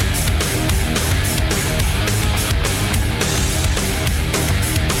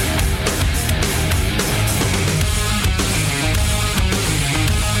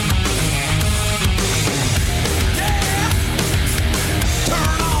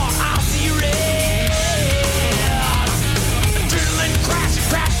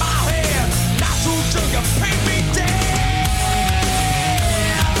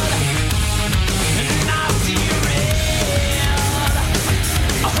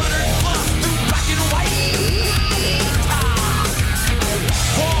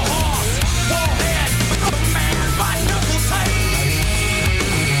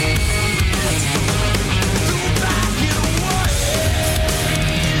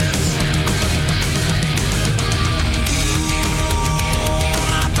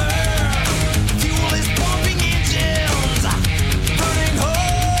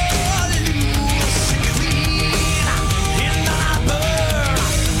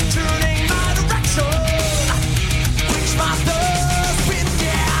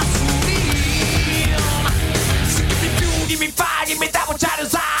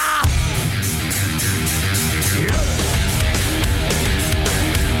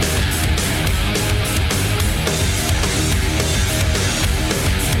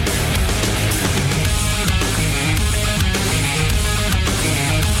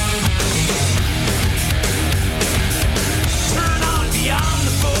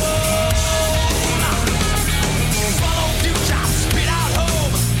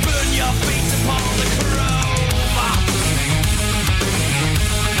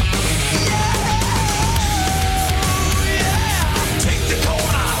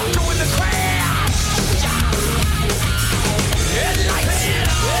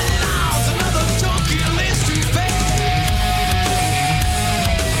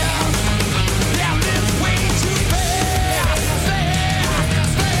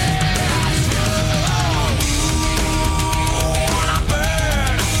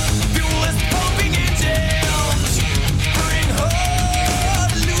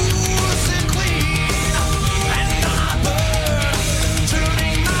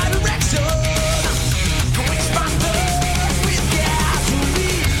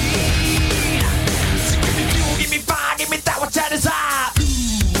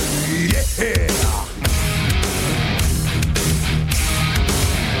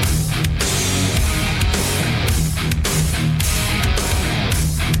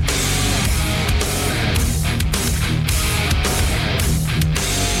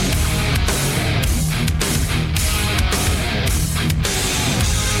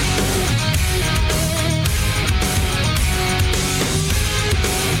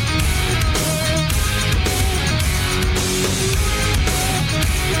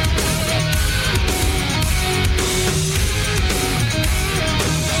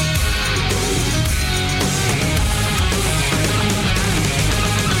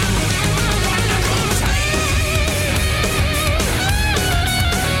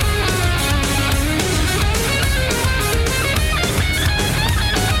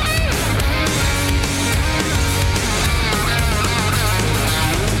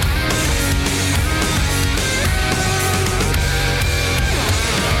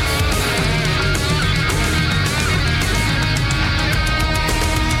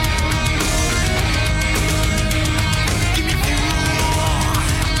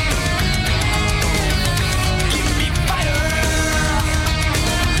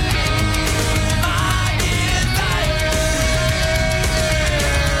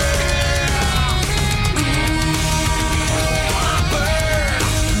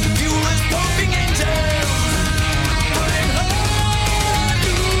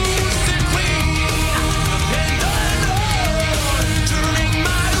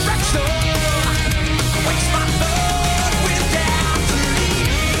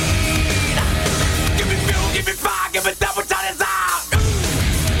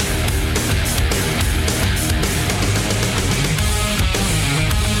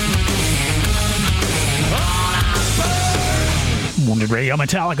 Radio,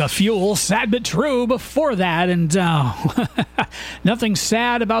 Metallica, Fuel, Sad But True before that. And nothing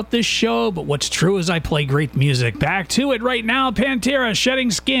sad about this show, but what's true is I play great music. Back to it right now. Pantera,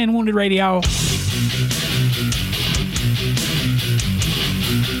 Shedding Skin, Wounded Radio.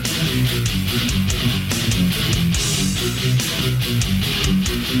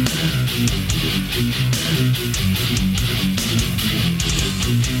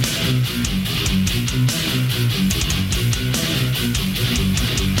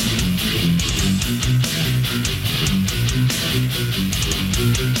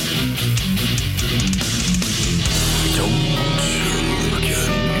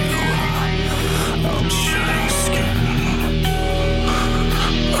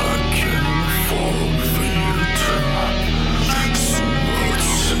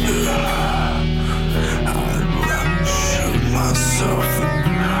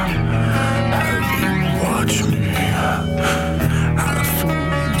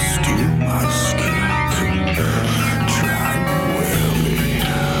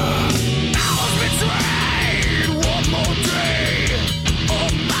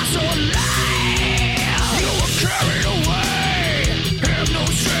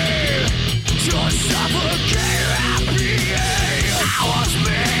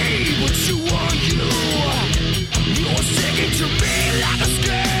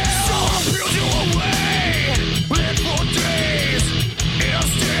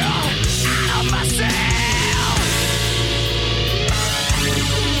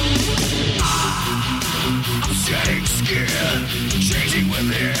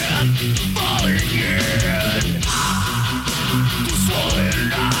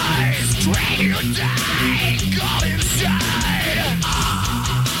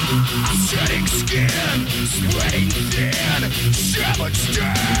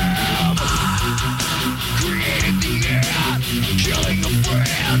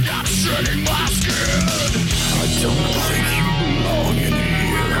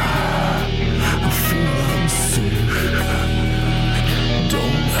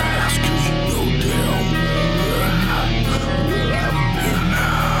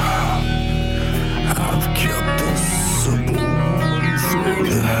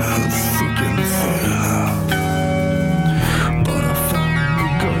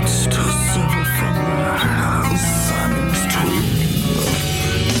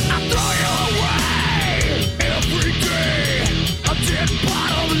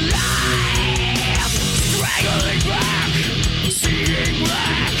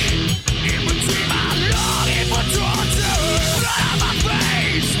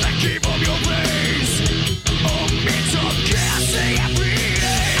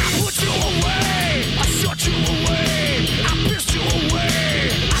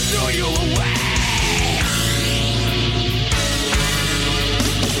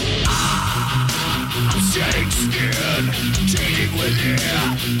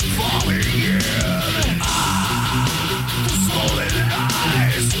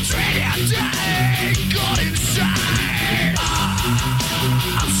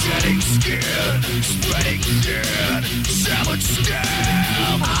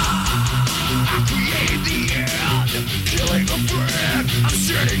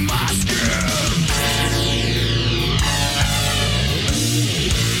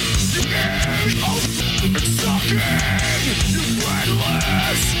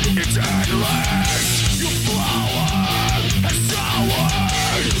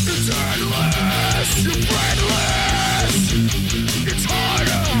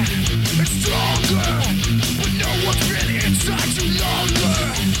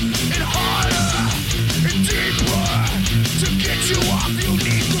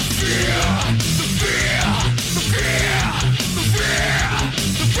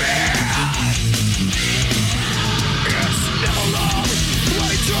 It's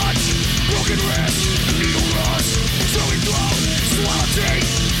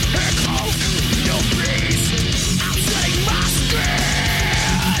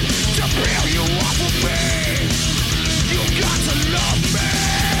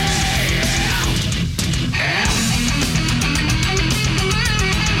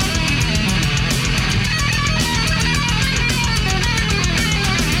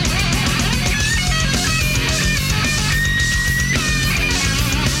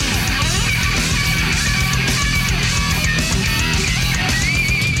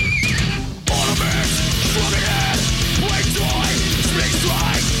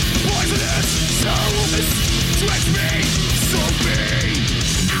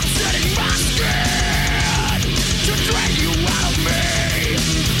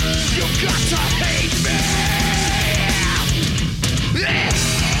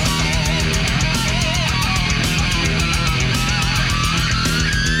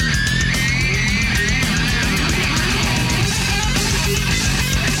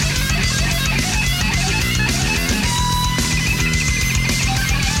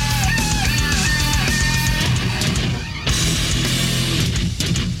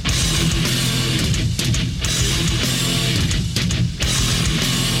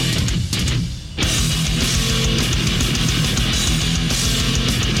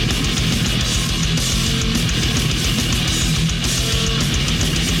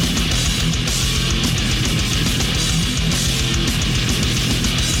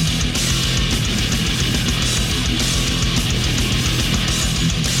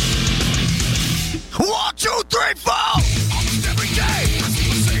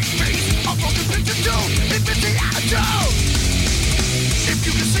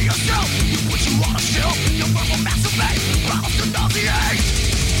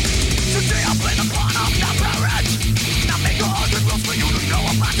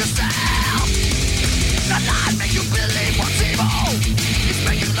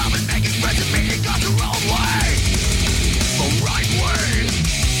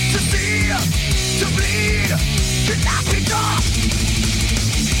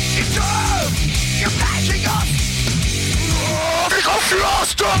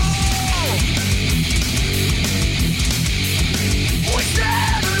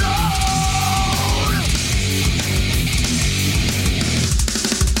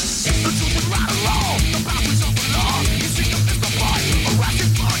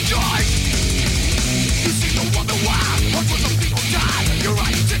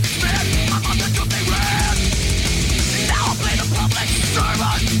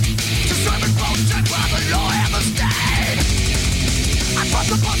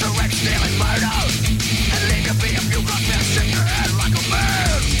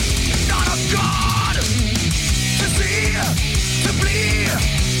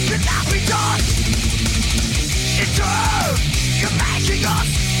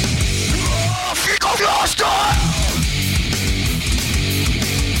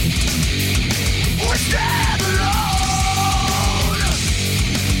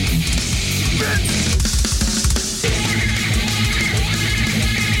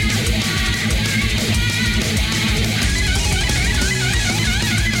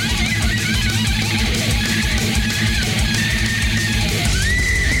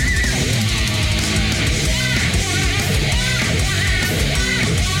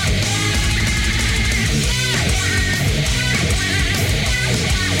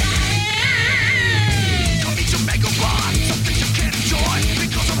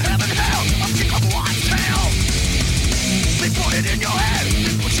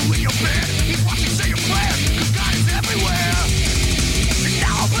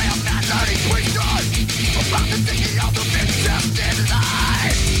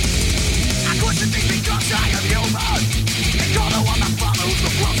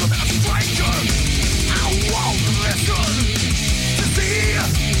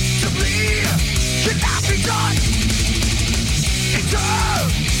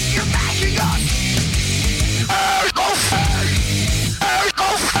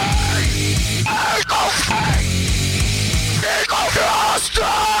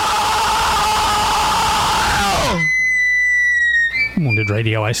Wounded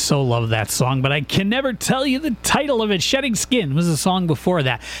Radio. I so love that song, but I can never tell you the title of it. Shedding Skin was the song before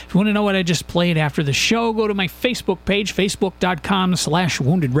that. If you want to know what I just played after the show, go to my Facebook page,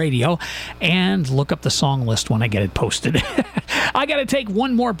 facebook.com/Wounded Radio, and look up the song list when I get it posted. I got to take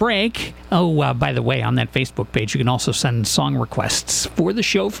one more break. Oh, by the way, on that Facebook page, you can also send song requests for the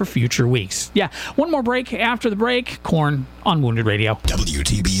show for future weeks. Yeah, one more break. After the break, Korn on Wounded Radio.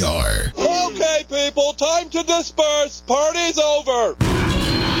 WTBR. Okay, people, time to disperse. Party's over.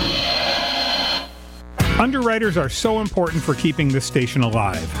 Underwriters are so important for keeping this station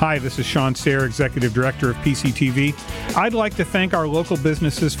alive. Hi, this is Sean Sayre, Executive Director of PCTV. I'd like to thank our local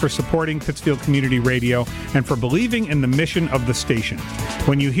businesses for supporting Pittsfield Community Radio and for believing in the mission of the station.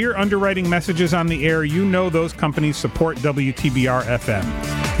 When you hear underwriting messages on the air, you know those companies support WTBR FM.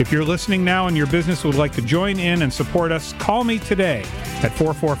 If you're listening now and your business would like to join in and support us, call me today at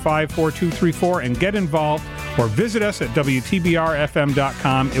 445-4234 and get involved, or visit us at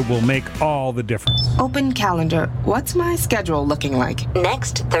WTBRFM.com. It will make all the difference. Open calendar. What's my schedule looking like?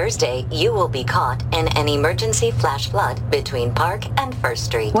 Next Thursday, you will be caught in an emergency flash flood between Park and First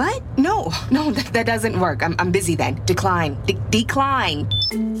Street. What? No, that doesn't work. I'm busy then. Decline. Decline.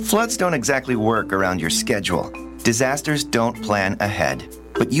 Floods don't exactly work around your schedule. Disasters don't plan ahead.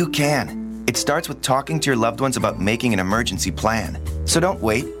 But you can. It starts with talking to your loved ones about making an emergency plan. So don't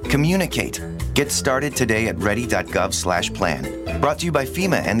wait. Communicate. Get started today at ready.gov/plan. Brought to you by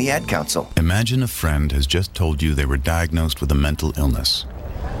FEMA and the Ad Council. Imagine a friend has just told you they were diagnosed with a mental illness.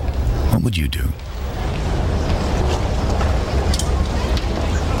 What would you do?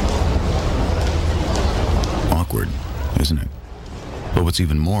 Awkward, isn't it? But what's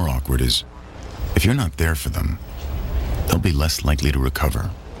even more awkward is, if you're not there for them, they'll be less likely to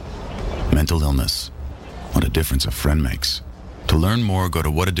recover. Mental illness. What a difference a friend makes. To learn more, go to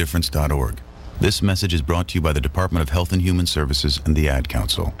whatadifference.org. This message is brought to you by the Department of Health and Human Services and the Ad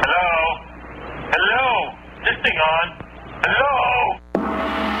Council. Hello? Hello? This thing on? Hello?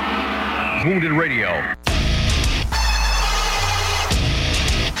 Wounded Radio.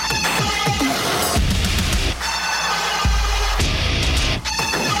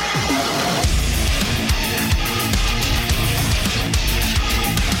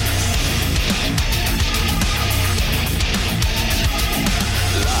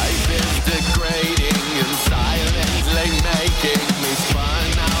 Making me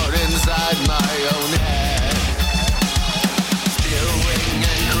spun out inside my own head, spewing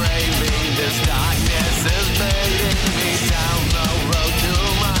and craving this darkness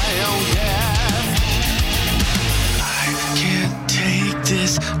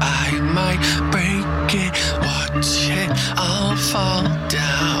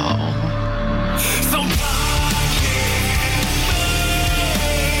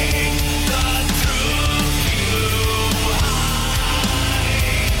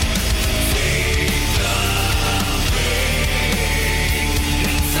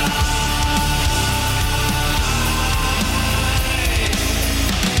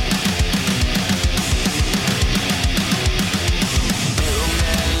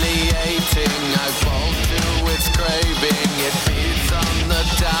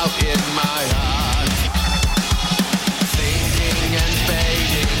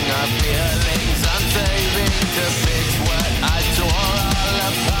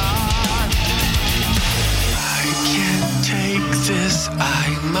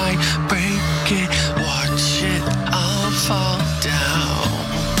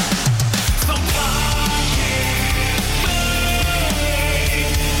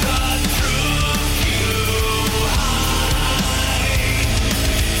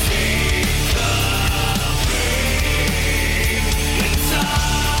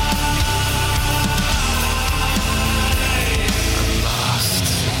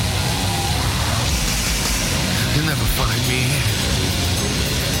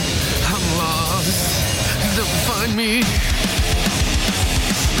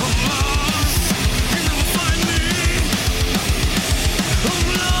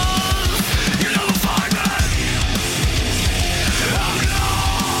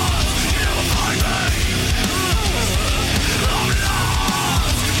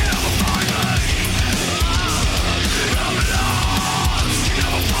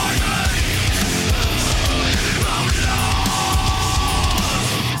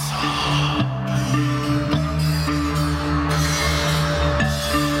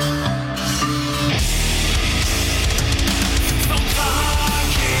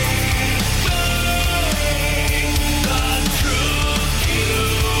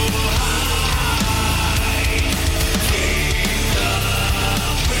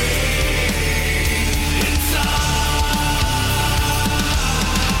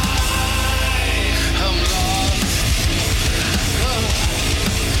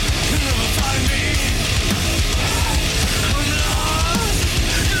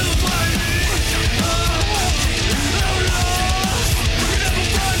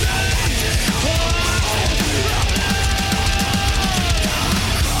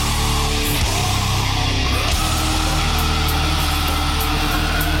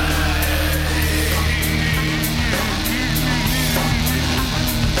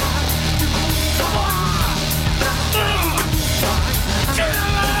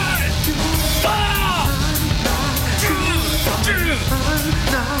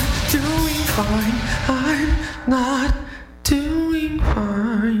fine. I'm not doing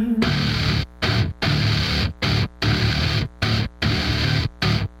fine.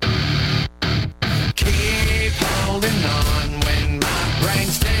 Keep holding on when my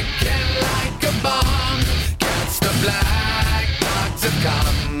brain's ticking like a bomb. Guess the black dogs have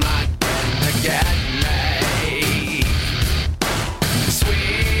come again to get me.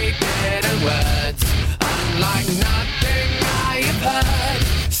 Sweet bitter words, unlike nothing I have heard.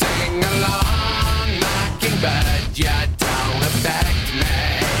 Sing along, mockingbird, you don't affect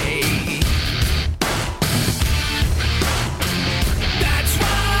me. That's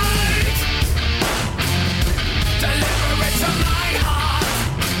right. Deliver it to my heart.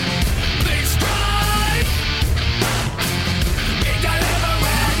 Please strike. Be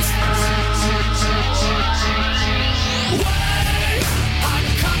deliverance. Wait, I'm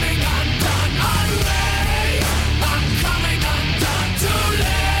coming undone. Wait, I'm coming undone. Too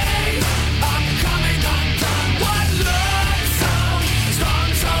late. I'm coming undone. What looks so strong,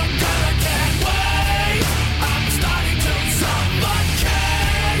 so delicate. Wait, I'm starting to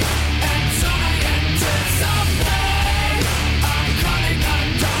suffocate, and soon I anticipate. I'm coming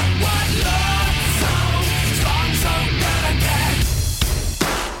undone. What looks so strong, so delicate.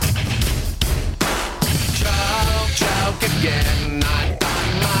 Choke again. I thought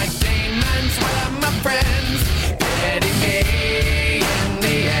my demons were my friends. Pity me. In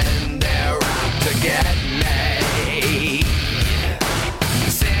the end, they're out to get me.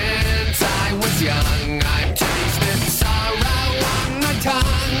 Since I was young, I've tasted sorrow on my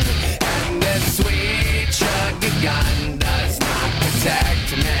tongue, and this sweet sugar gun does not protect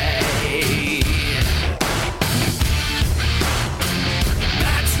me.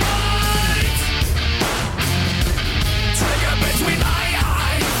 That's right. Trigger between my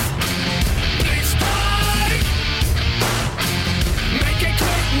eyes. Please strike. Make it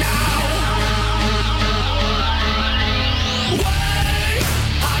quick now. Wait,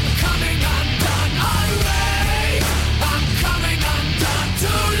 I'm coming undone. Wait, I'm coming undone.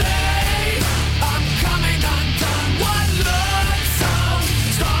 Too late. I'm coming undone. What looks so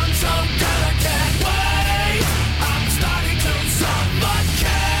strong, so delicate. Wait, I'm starting to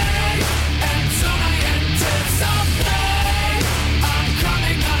suffocate, and soon I anticipate. I'm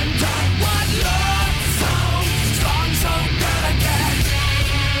coming undone. What looks so strong, so delicate.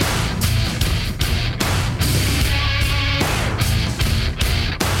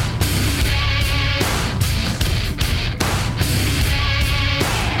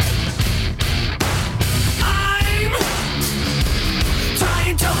 I'm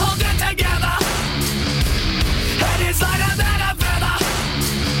trying to hold it together. Head is lighter than a feather.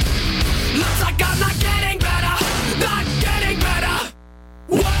 Looks like I'm not getting better. Not getting better.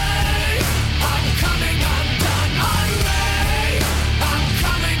 Wait, I'm coming undone. Wait, I'm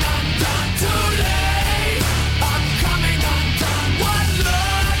coming undone. Too late. I'm coming undone. What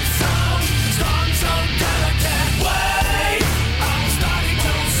looks so strong, so delicate. Wait, I'm starting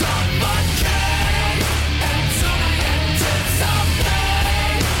to suffocate, and soon I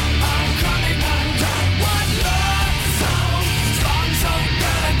anticipate. I'm coming undone. What looks so strong, so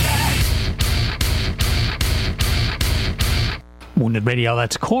delicate. Wounded Radio,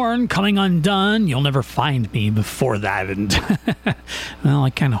 that's Korn, Coming Undone. You'll never find me before that. And, well, I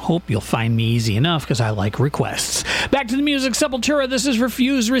kind of hope you'll find me easy enough because I like requests. Back to the music, Sepultura. This is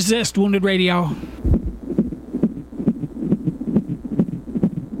Refuse, Resist, Wounded Radio. Wait,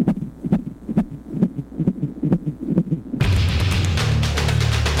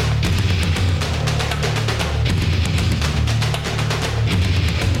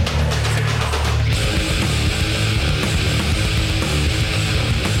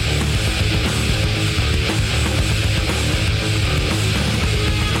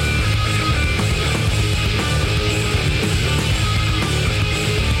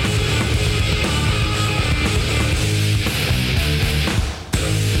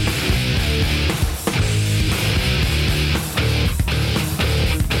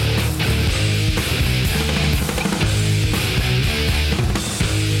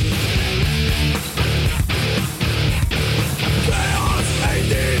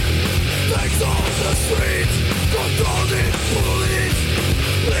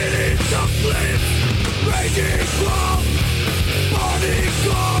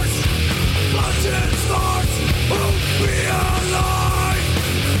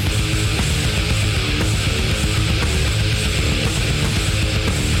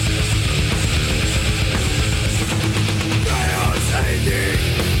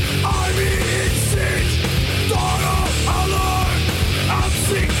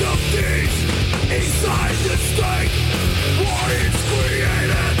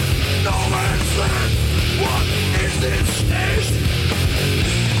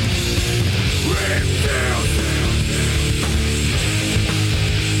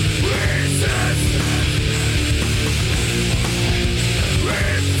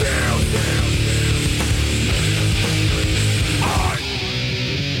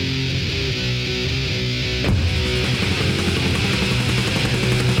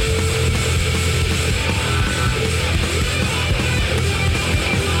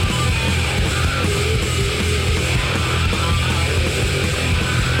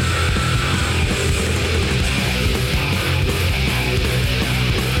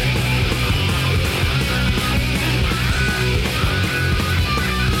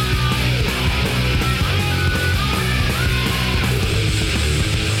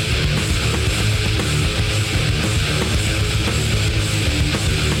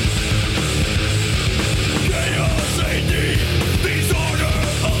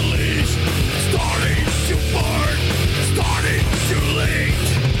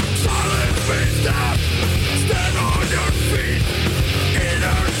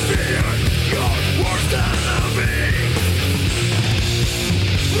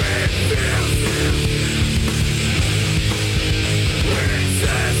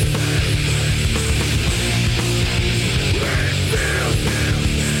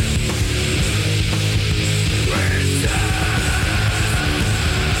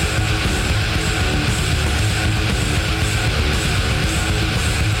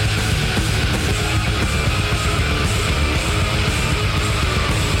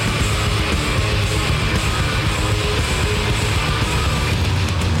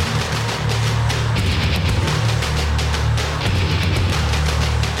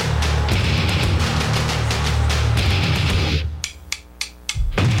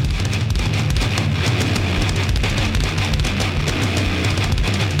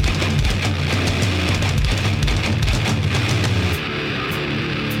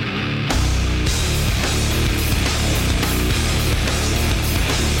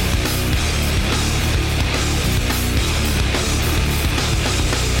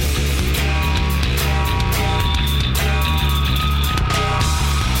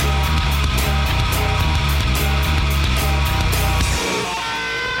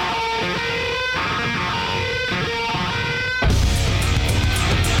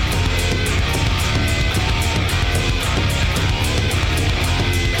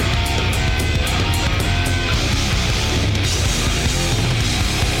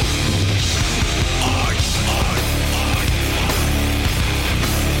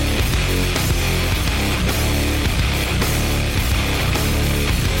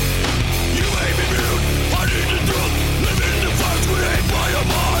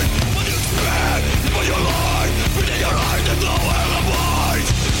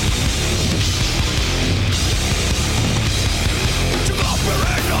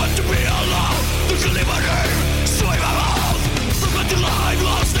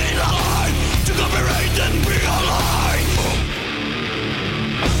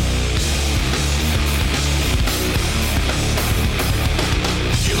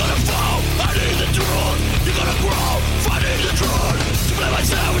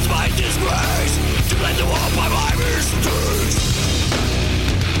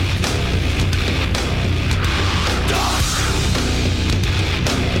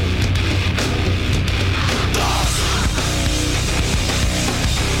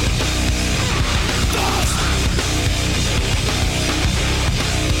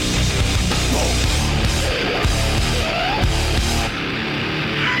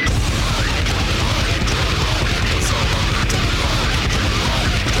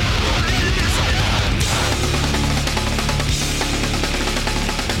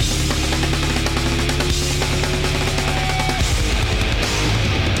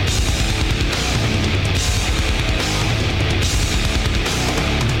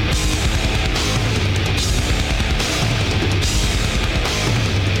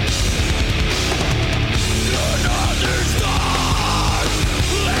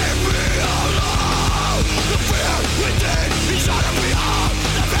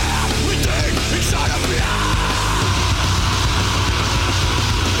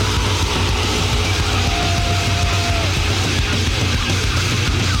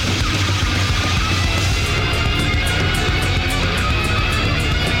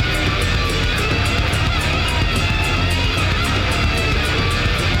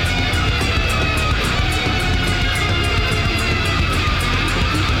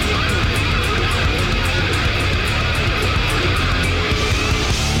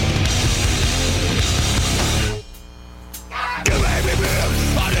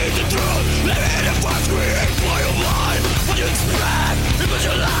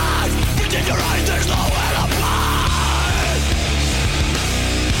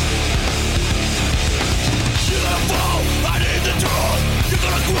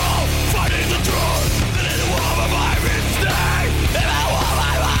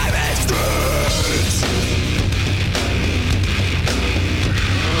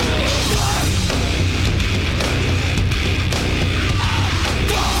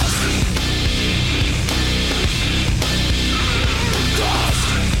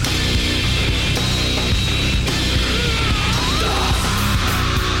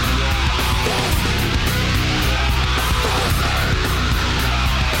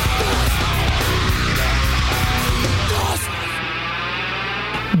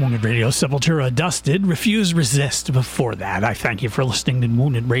 Wounded Radio, Sepultura, Dusted, Refuse, Resist. Before that, I thank you for listening to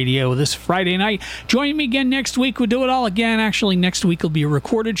Wounded Radio this Friday night. Join me again next week. We'll do it all again. Actually, next week will be a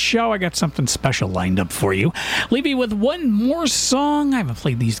recorded show. I got something special lined up for you. Leave you with one more song. I haven't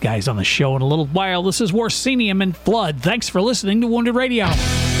played these guys on the show in a little while. This is Warsenium and Flood. Thanks for listening to Wounded Radio.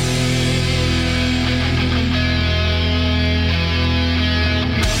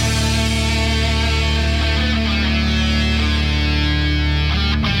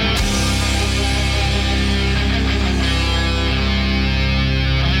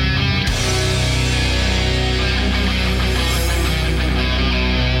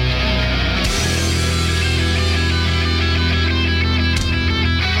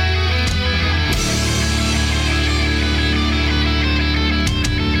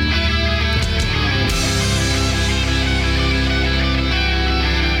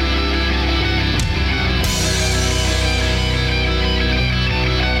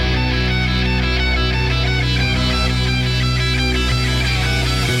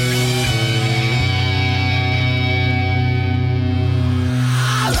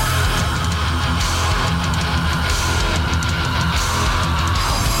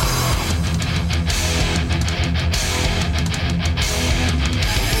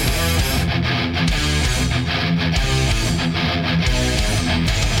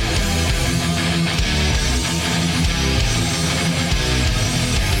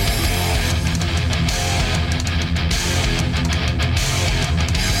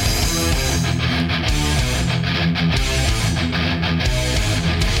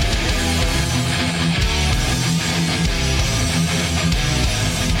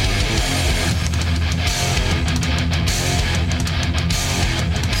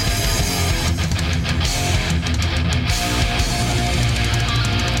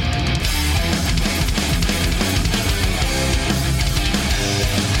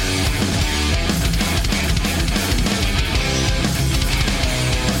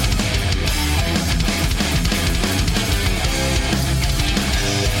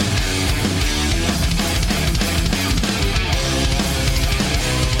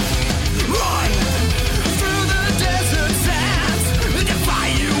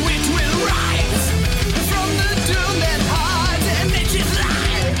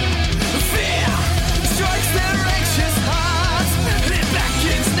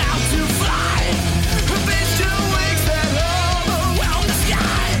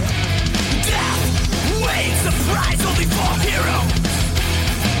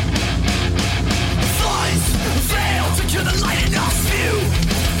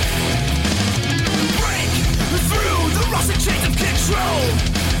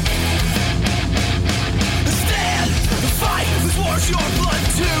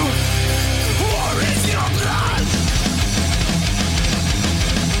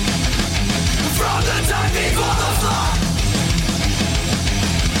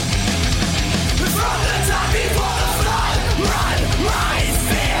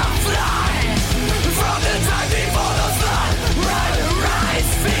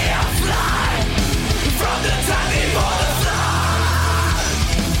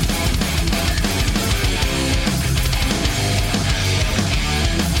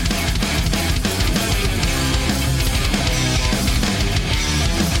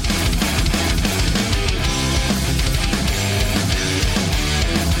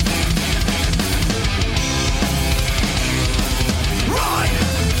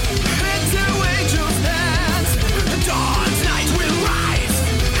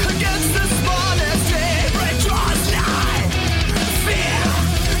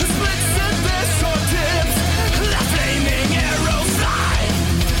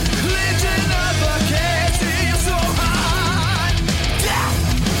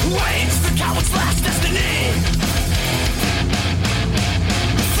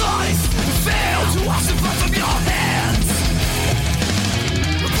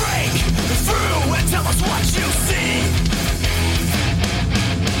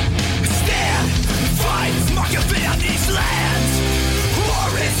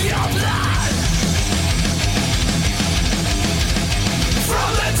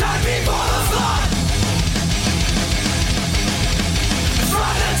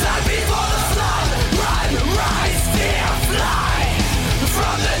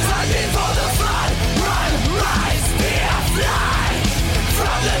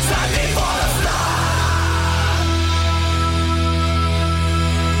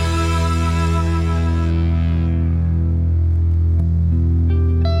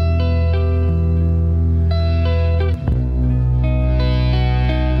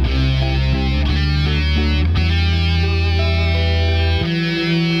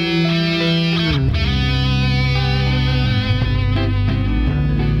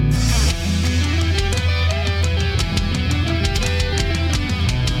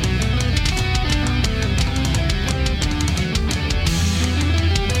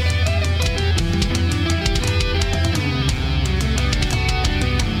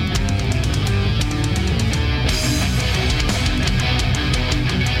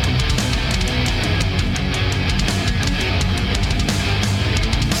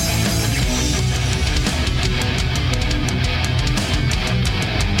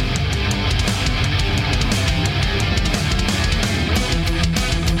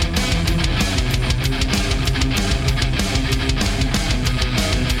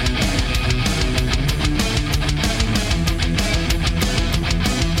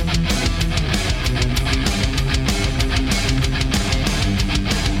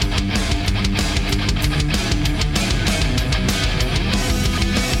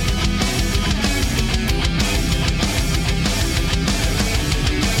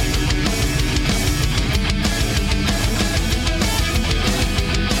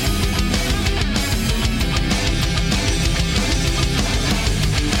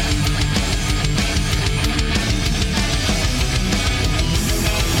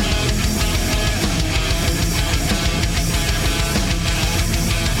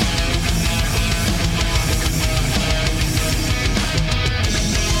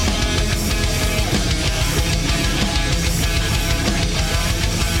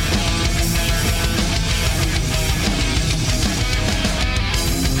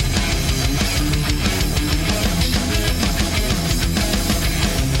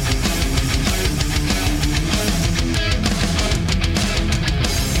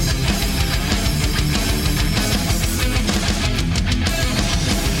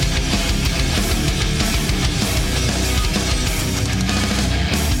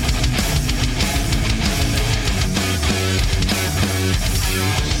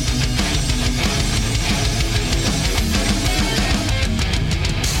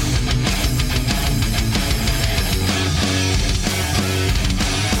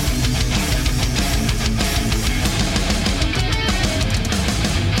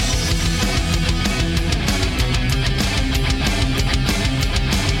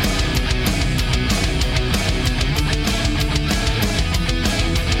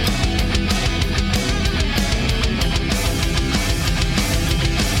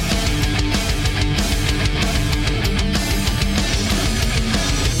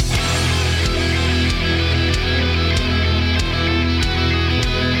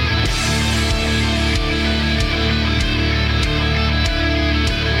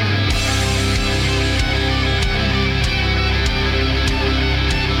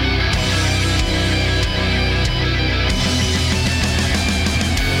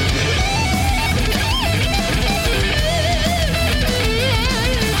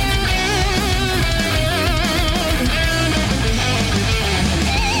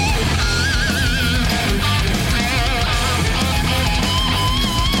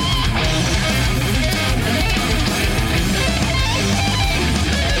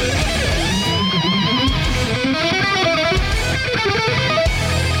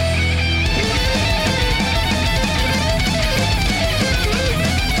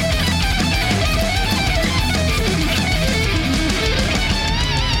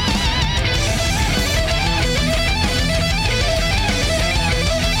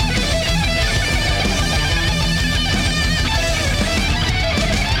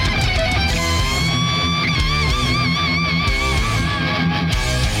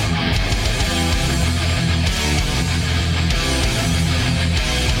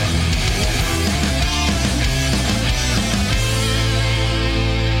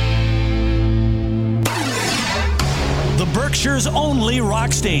 the Berkshire's only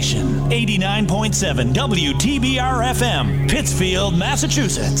rock station. 89.7 WTBR FM, Pittsfield,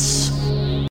 Massachusetts.